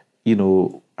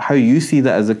 how you see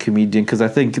that as a comedian. Because I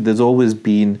think there's always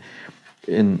been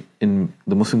in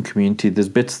the Muslim community, there's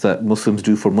bits that Muslims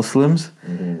do for Muslims,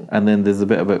 and then there's a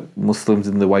bit about Muslims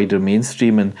in the wider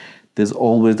mainstream, and there's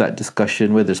always that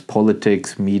discussion, whether it's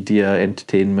politics, media,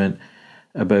 entertainment,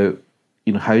 about,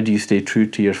 you know, how do you stay true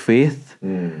to your faith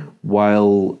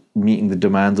while meeting the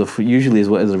demands of usually is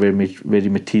what is a very, very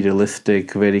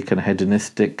materialistic, very kind of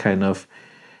hedonistic kind of,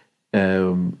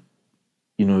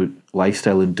 you know,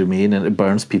 lifestyle and domain, and it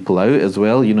burns people out as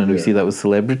well, you know, and we see that with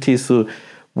celebrities. So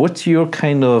what's your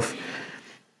kind of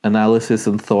analysis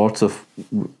and thoughts of,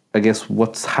 I guess,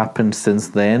 what's happened since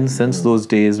then, since those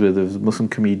days where there was Muslim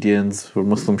comedians or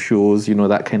Muslim shows, you know,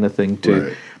 that kind of thing,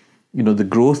 to, you know, the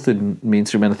growth in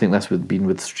mainstream, and I think that's been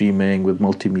with streaming, with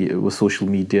multimedia, with social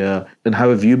media. And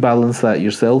how have you balanced that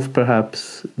yourself,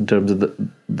 perhaps, in terms of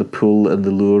the pull and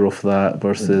the lure of that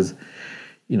versus,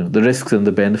 you know, the risks and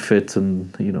the benefits,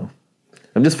 and, you know,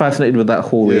 I'm just fascinated with that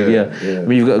whole area. I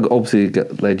mean, you've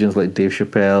got legends like Dave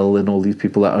Chappelle and all these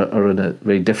people that are on a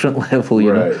very different level,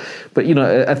 you know. But, you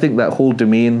know, I think that whole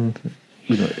domain,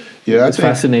 you know, it's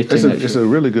fascinating. It's a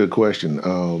really good question,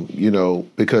 you know,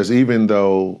 because even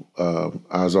though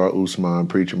Azhar Usman,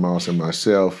 Preacher Moss, and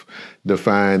myself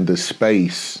defined the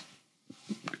space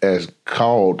as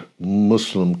called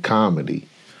Muslim comedy,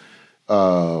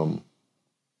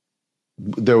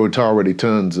 there were already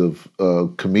tons of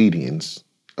comedians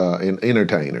and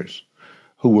entertainers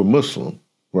who were Muslim,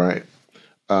 right?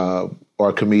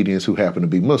 Or comedians who happen to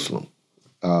be Muslim.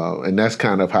 And that's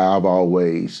kind of how I've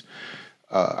always,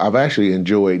 I've actually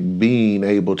enjoyed being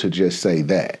able to just say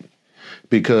that.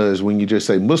 Because when you just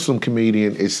say Muslim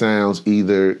comedian, it sounds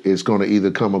it's going to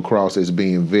either come across as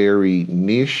being very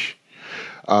niche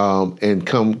and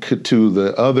come to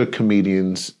the other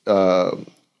comedians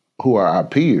who are our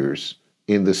peers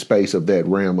in the space of that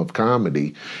realm of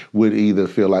comedy would either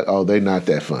feel like, oh, they're not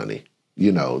that funny. You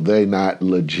know, they're not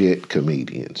legit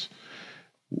comedians.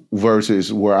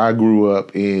 Versus where I grew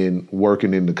up in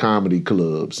working in the comedy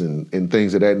clubs and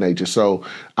things of that nature. So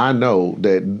I know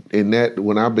that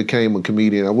when I became a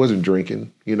comedian, I wasn't drinking,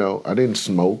 you know, I didn't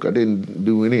smoke, I didn't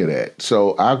do any of that.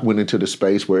 So I went into the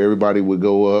space where everybody would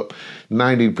go up,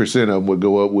 90% of them would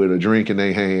go up with a drink in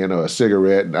their hand or a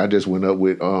cigarette, and I just went up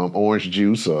with orange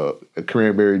juice or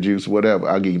cranberry juice, whatever.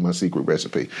 I'll give you my secret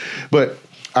recipe. But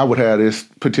I would have this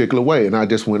particular way, and I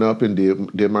just went up and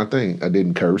did my thing. I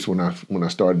didn't curse when I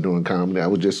started doing comedy. I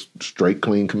was just straight,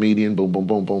 clean comedian, boom, boom,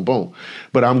 boom, boom, boom.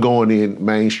 But I'm going in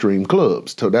mainstream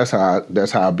clubs, so that's how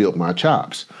I built my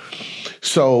chops.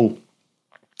 So,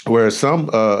 whereas some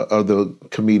of the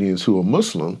comedians who are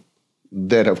Muslim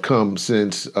that have come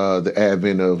since the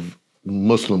advent of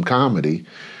Muslim comedy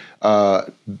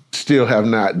still have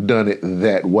not done it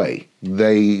that way.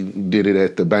 They did it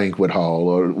at the banquet hall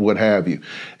or what have you.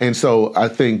 And so I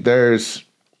think there's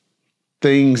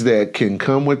things that can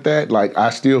come with that. Like,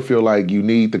 I still feel like you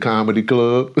need the comedy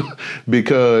club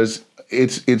because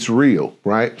it's real,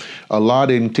 right? Allah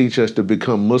didn't teach us to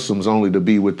become Muslims only to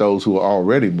be with those who are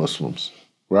already Muslims,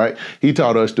 right? He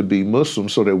taught us to be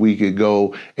Muslims so that we could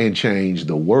go and change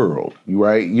the world,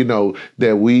 right? You know,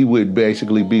 that we would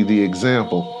basically be the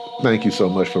example. Thank you so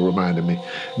much for reminding me.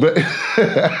 But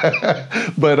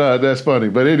that's funny.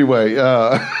 But anyway,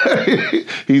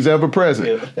 he's ever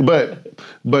present. Yeah.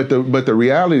 But the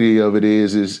reality of it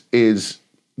is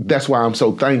that's why I'm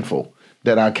so thankful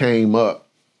that I came up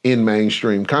in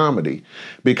mainstream comedy,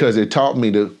 because it taught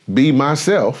me to be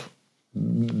myself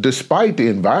despite the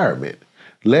environment.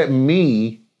 Let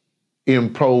me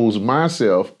impose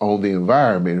myself on the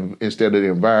environment instead of the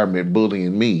environment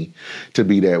bullying me to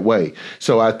be that way.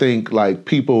 So I think, like,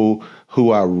 people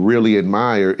who I really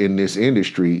admire in this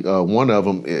industry, one of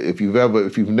them, if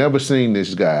you've never seen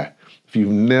this guy,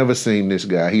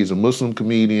 he's a Muslim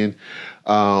comedian,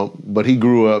 but he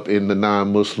grew up in the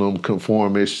non-Muslim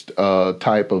conformist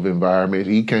type of environment.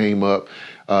 He came up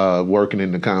working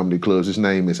in the comedy clubs. His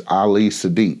name is Ali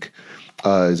Sadiq.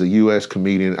 Is a U.S.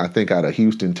 comedian, I think out of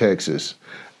Houston, Texas.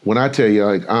 When I tell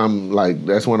you,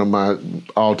 that's one of my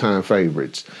all-time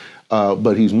favorites.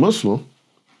 But he's Muslim.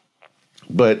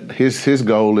 But his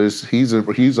goal is he's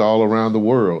all around the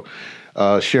world,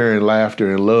 sharing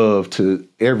laughter and love to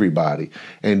everybody,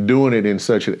 and doing it in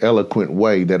such an eloquent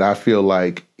way that I feel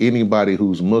like anybody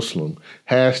who's Muslim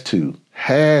has to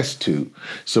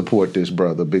support this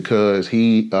brother, because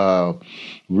he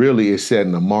really is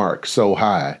setting a mark so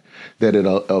high that it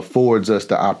affords us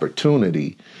the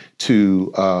opportunity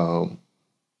to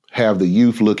have the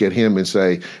youth look at him and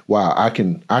say, wow, I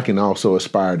can also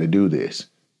aspire to do this.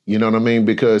 You know what I mean?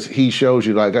 Because he shows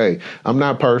you like, hey, I'm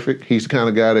not perfect. He's the kind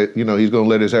of guy that, he's going to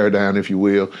let his hair down, if you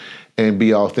will, and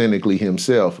be authentically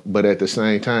himself. But at the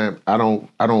same time, I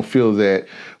don't feel that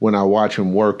when I watch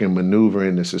him work and maneuver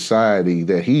in the society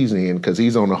that he's in, because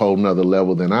he's on a whole nother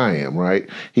level than I am, right?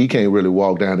 He can't really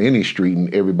walk down any street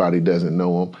and everybody doesn't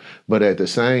know him. But at the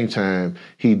same time,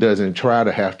 he doesn't try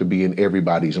to have to be in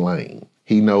everybody's lane.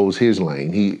 He knows his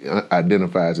lane. He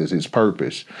identifies as his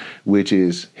purpose, which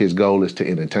is his goal is to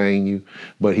entertain you,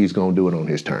 but he's going to do it on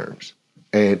his terms.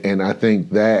 And I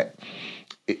think that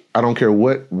I don't care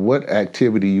what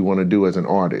activity you want to do as an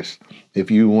artist.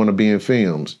 If you want to be in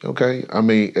films, okay? I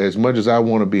mean, as much as I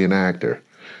want to be an actor,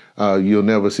 you'll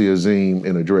never see Azeem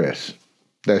in a dress.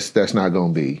 That's not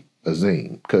going to be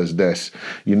Azeem, because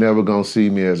you're never going to see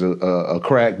me as a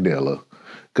crack dealer,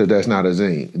 because that's not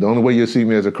Azeem. The only way you'll see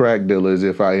me as a crack dealer is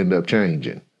if I end up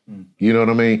changing. You know what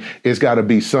I mean? It's got to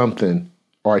be something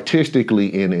artistically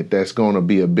in it that's going to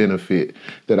be a benefit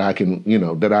that I can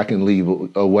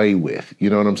leave away with. You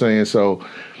know what I'm saying? So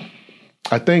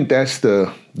I think that's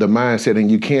the mindset,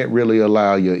 and you can't really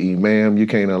allow your imam, you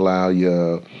can't allow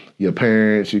your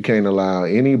parents, you can't allow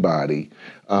anybody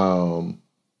once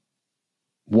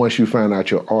you find out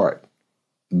your art.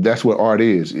 That's what art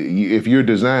is. If you're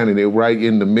designing it right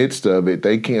in the midst of it,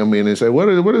 they come in and say, what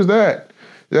is that?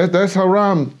 That's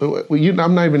haram.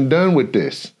 I'm not even done with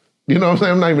this. You know what I'm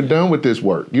saying? I'm not even done with this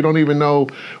work. You don't even know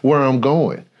where I'm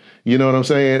going. You know what I'm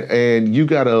saying? And you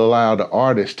got to allow the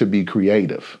artist to be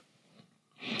creative.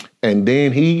 And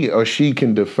then he or she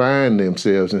can define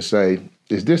themselves and say,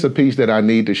 is this a piece that I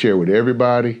need to share with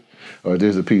everybody, or is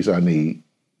this a piece I need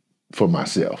for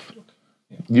myself?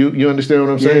 You understand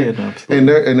what I'm saying? Yeah,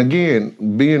 absolutely. And again,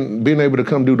 being able to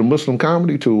come do the Muslim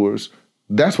comedy tours,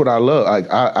 that's what I love.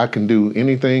 I can do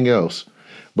anything else,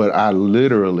 but I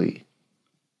literally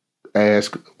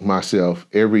ask myself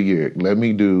every year, let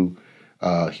me do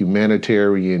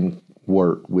humanitarian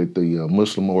work with the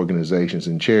Muslim organizations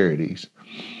and charities,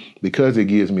 because it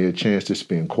gives me a chance to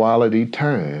spend quality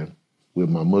time with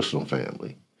my Muslim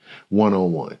family,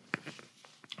 one-on-one.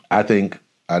 I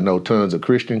know tons of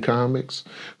Christian comics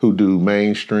who do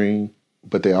mainstream,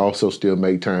 but they also still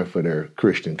make time for their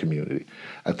Christian community.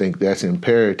 I think that's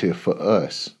imperative for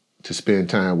us to spend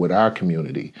time with our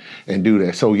community and do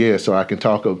that. So I can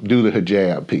do the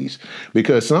hijab piece,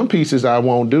 because some pieces I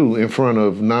won't do in front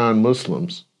of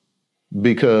non-Muslims,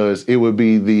 because it would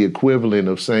be the equivalent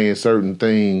of saying certain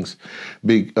things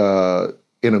in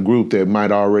a group that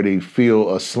might already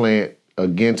feel a slant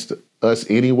against us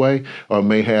anyway, or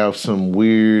may have some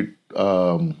weird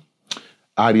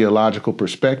ideological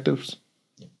perspectives.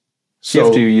 So you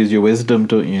have to use your wisdom,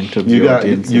 don't you, in terms of your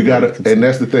audience? You got to, and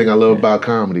that's the thing I love about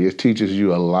comedy. It teaches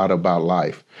you a lot about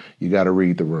life. You got to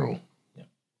read the room.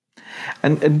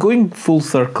 And going full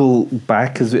circle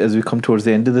back as we come towards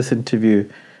the end of this interview,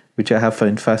 which I have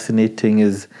found fascinating,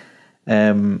 is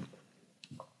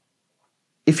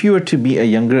if you were to meet a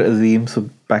younger Azeem, so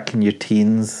back in your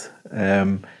teens,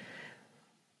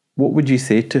 what would you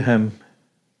say to him?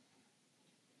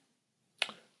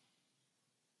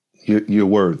 You're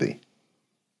worthy.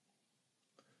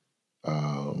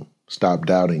 Stop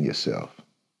doubting yourself.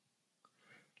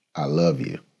 I love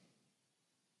you,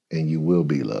 and you will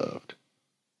be loved.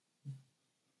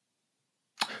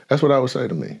 That's what I would say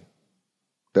to me.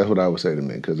 That's what I would say to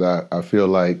me, because I feel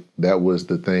like that was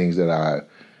the things that I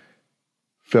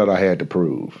felt I had to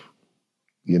prove.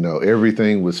 You know,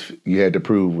 everything you had to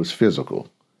prove was physical,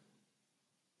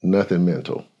 nothing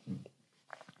mental.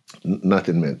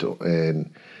 Nothing mental.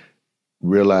 And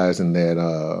realizing that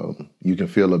you can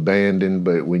feel abandoned,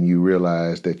 but when you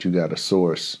realize that you got a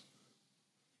source,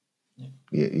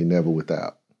 you're never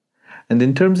without. And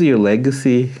in terms of your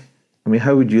legacy, I mean,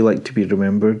 how would you like to be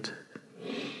remembered?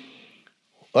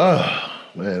 Oh,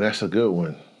 man, that's a good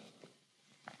one.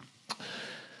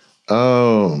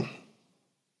 A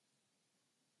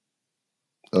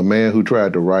man who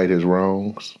tried to right his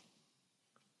wrongs.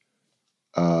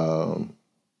 A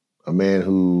man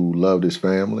who loved his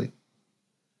family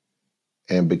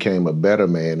and became a better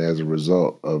man as a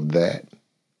result of that.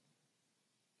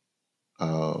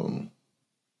 And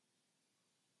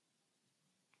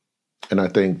I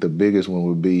think the biggest one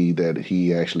would be that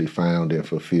he actually found and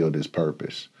fulfilled his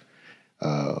purpose.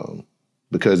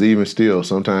 Because even still,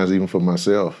 sometimes even for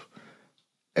myself,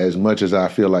 as much as I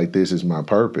feel like this is my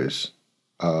purpose,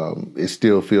 it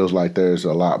still feels like there's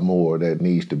a lot more that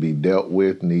needs to be dealt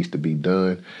with, needs to be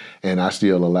done. And I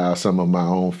still allow some of my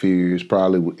own fears,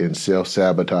 probably in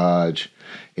self-sabotage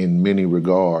in many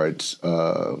regards,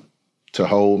 to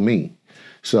hold me.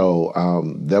 So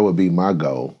that would be my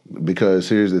goal. Because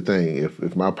here's the thing: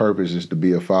 if my purpose is to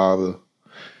be a father,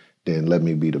 then let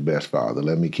me be the best father.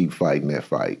 Let me keep fighting that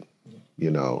fight.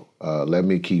 Let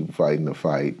me keep fighting the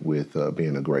fight with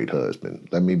being a great husband.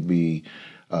 Let me be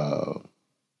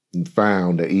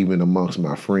found that even amongst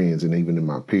my friends and even in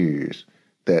my peers,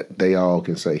 that they all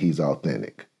can say he's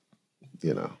authentic.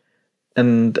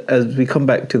 And as we come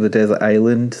back to the desert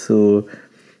island, so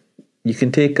you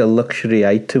can take a luxury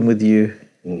item with you.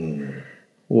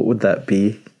 What would that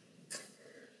be?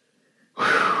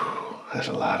 That's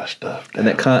a lot of stuff. And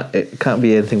it can't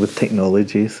be anything with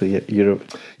technology. So you're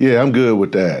Yeah, I'm good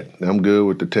with that. I'm good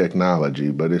with the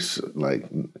technology, but it's like,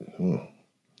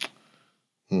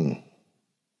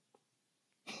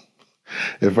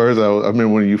 At first, I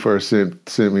remember when you first sent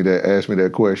me that, asked me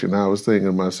that question, I was thinking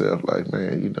to myself, like,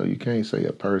 man, you can't say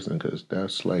a person because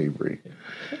that's slavery.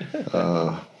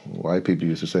 White people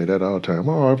used to say that all the time.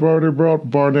 Oh, I've already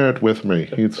brought Barnett with me.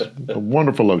 It's a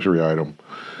wonderful luxury item.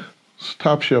 It's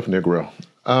top shelf Negro.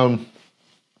 no,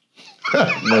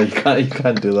 you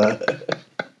can't do that.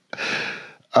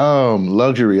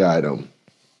 Luxury item.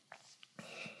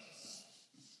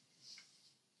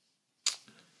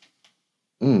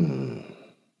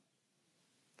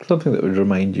 Something that would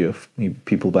remind you of maybe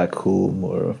people back home,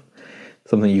 or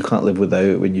something you can't live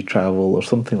without when you travel, or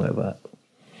something like that.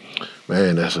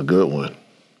 Man, that's a good one.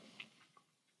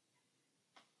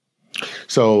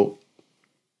 So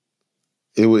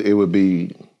it would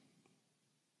be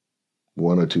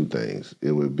one or two things.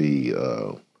 It would be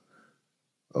a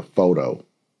photo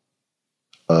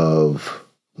of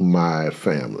my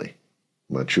family,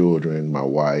 my children, my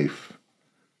wife,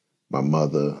 my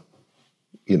mother,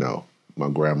 my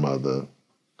grandmother,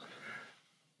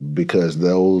 because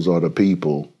those are the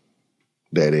people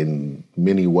that in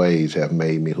many ways have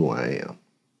made me who I am.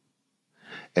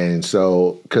 And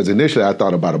so, because initially I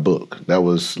thought about a book. That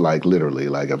was like literally,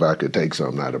 like if I could take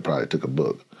something, I'd have probably took a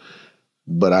book.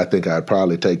 But I think I'd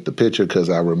probably take the picture because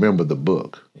I remember the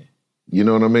book. You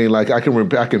know what I mean? Like I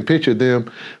can picture them,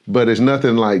 but it's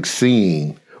nothing like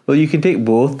seeing. Well, you can take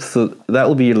both, so that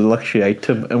will be your luxury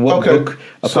item. And what book,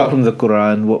 apart from the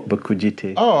Quran, what book would you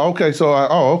take? Oh, okay. So,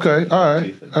 okay. All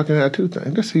right. I can have two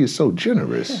things. This he is so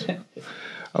generous.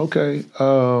 Okay.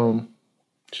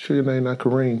 Sure your name not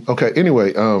Kareem. Okay.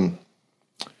 Anyway,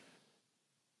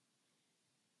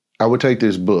 I would take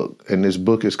this book, and this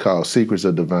book is called Secrets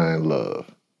of Divine Love.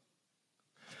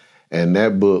 And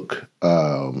that book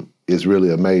is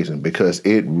really amazing because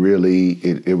it really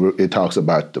it talks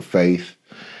about the faith.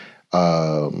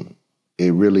 To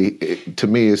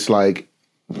me, it's like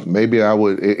maybe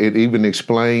it even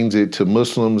explains it to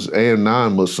Muslims and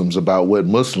non-Muslims about what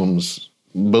Muslims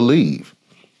believe.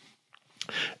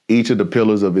 Each of the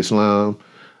pillars of Islam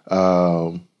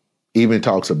even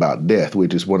talks about death,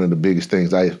 which is one of the biggest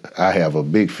things. I have a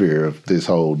big fear of this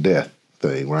whole death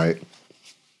thing, right?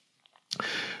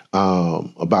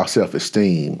 About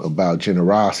self-esteem, about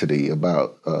generosity,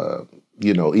 about,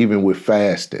 even with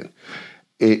fasting.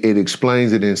 It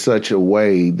explains it in such a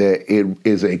way that it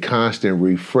is a constant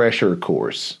refresher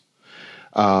course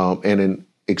and an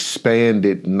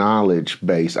expanded knowledge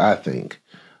base, I think,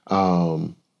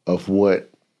 of what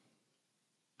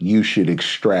you should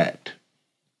extract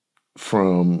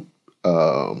from,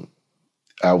 I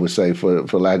would say, for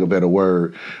lack of a better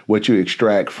word, what you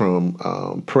extract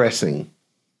from pressing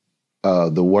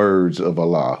the words of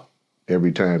Allah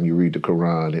every time you read the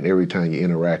Quran and every time you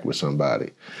interact with somebody.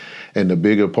 And the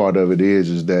bigger part of it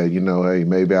is that, hey,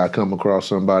 maybe I come across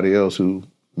somebody else who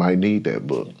might need that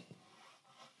book.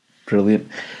 Brilliant.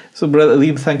 So, Brother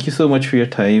Azeem, thank you so much for your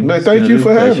time. Man, thank you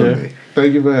for having me.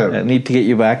 Thank you for having me. I need to get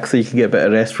you back so you can get a bit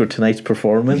of rest for tonight's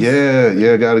performance.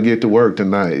 Yeah, got to get to work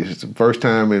tonight. It's the first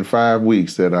time in 5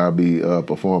 weeks that I'll be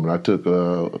performing. I took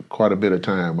quite a bit of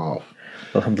time off.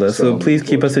 Alhamdulillah. So please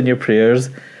keep us in your prayers.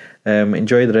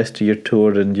 Enjoy the rest of your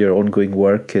tour and your ongoing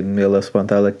work, and may Allah subhanahu wa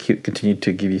ta'ala continue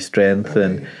to give you strength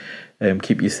and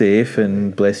keep you safe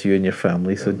and bless you and your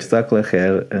family. So Jazakallah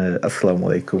khair. Assalamu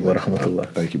alaikum wa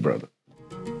rahmatullah. Thank you, brother.